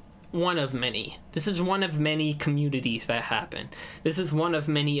is one of many. This is one of many communities that happen. This is one of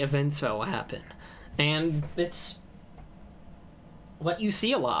many events that will happen. And it's what you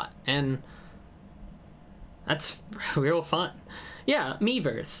see a lot, and that's real fun. Yeah,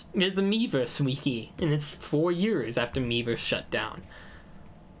 Miiverse. There's a Miiverse wiki, and it's 4 years after Miiverse shut down.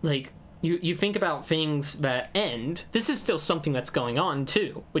 Like, you think about things that end. This is still something that's going on,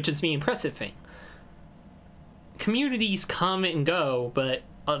 too, which is the impressive thing. Communities come and go, but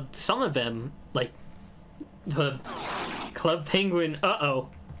some of them, like the Club Penguin,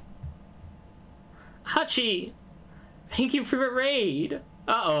 Hachi, thank you for the raid.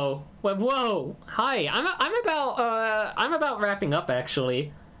 Whoa, hi. I'm about wrapping up,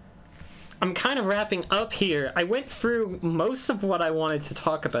 actually. I'm kind of wrapping up here. I went through most of what I wanted to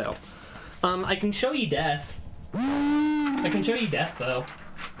talk about. I can show you death. I can show you death, though.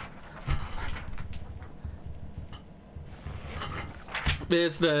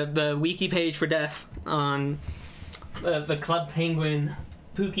 There's the wiki page for death on the Club Penguin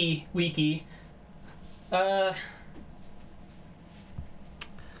Pookie wiki. But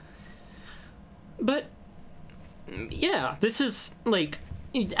yeah, this is, like,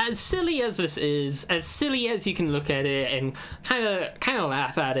 as silly as this is, as silly as you can look at it and kind of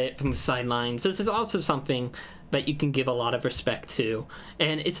laugh at it from the sidelines, this is also something that you can give a lot of respect to.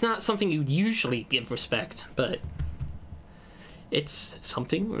 And it's not something you'd usually give respect, but it's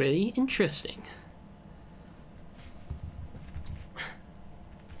something really interesting.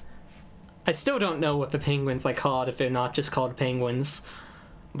 I still don't know what the penguins are called if they're not just called penguins.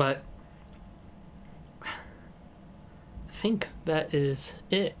 But I think that is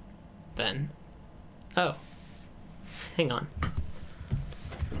it then. Oh. Hang on.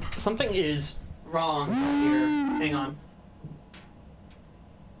 Something is wrong here. Hang on.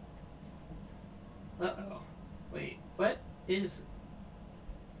 Uh-oh. Wait, what is...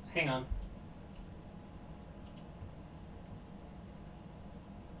 Hang on.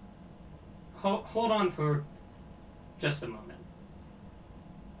 Hold on for just a moment.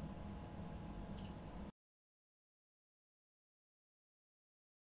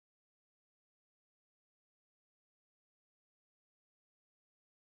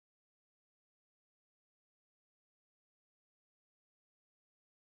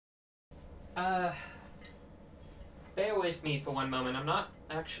 Bear with me for one moment. I'm not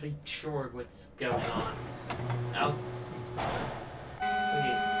actually sure what's going on.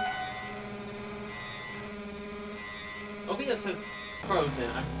 Wait. OBS is frozen.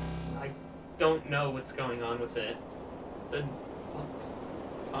 I don't know what's going on with it. It's been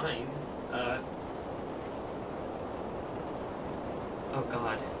fine. Oh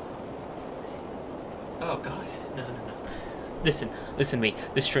god. Oh god. No. Listen to me.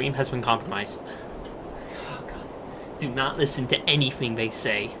 The stream has been compromised. Oh god. Do not listen to anything they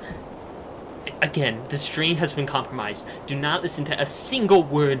say. Again, the stream has been compromised. Do not listen to a single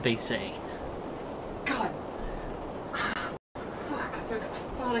word they say. God. Fuck, I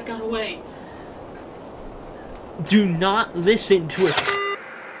thought I got away. Do not listen to it.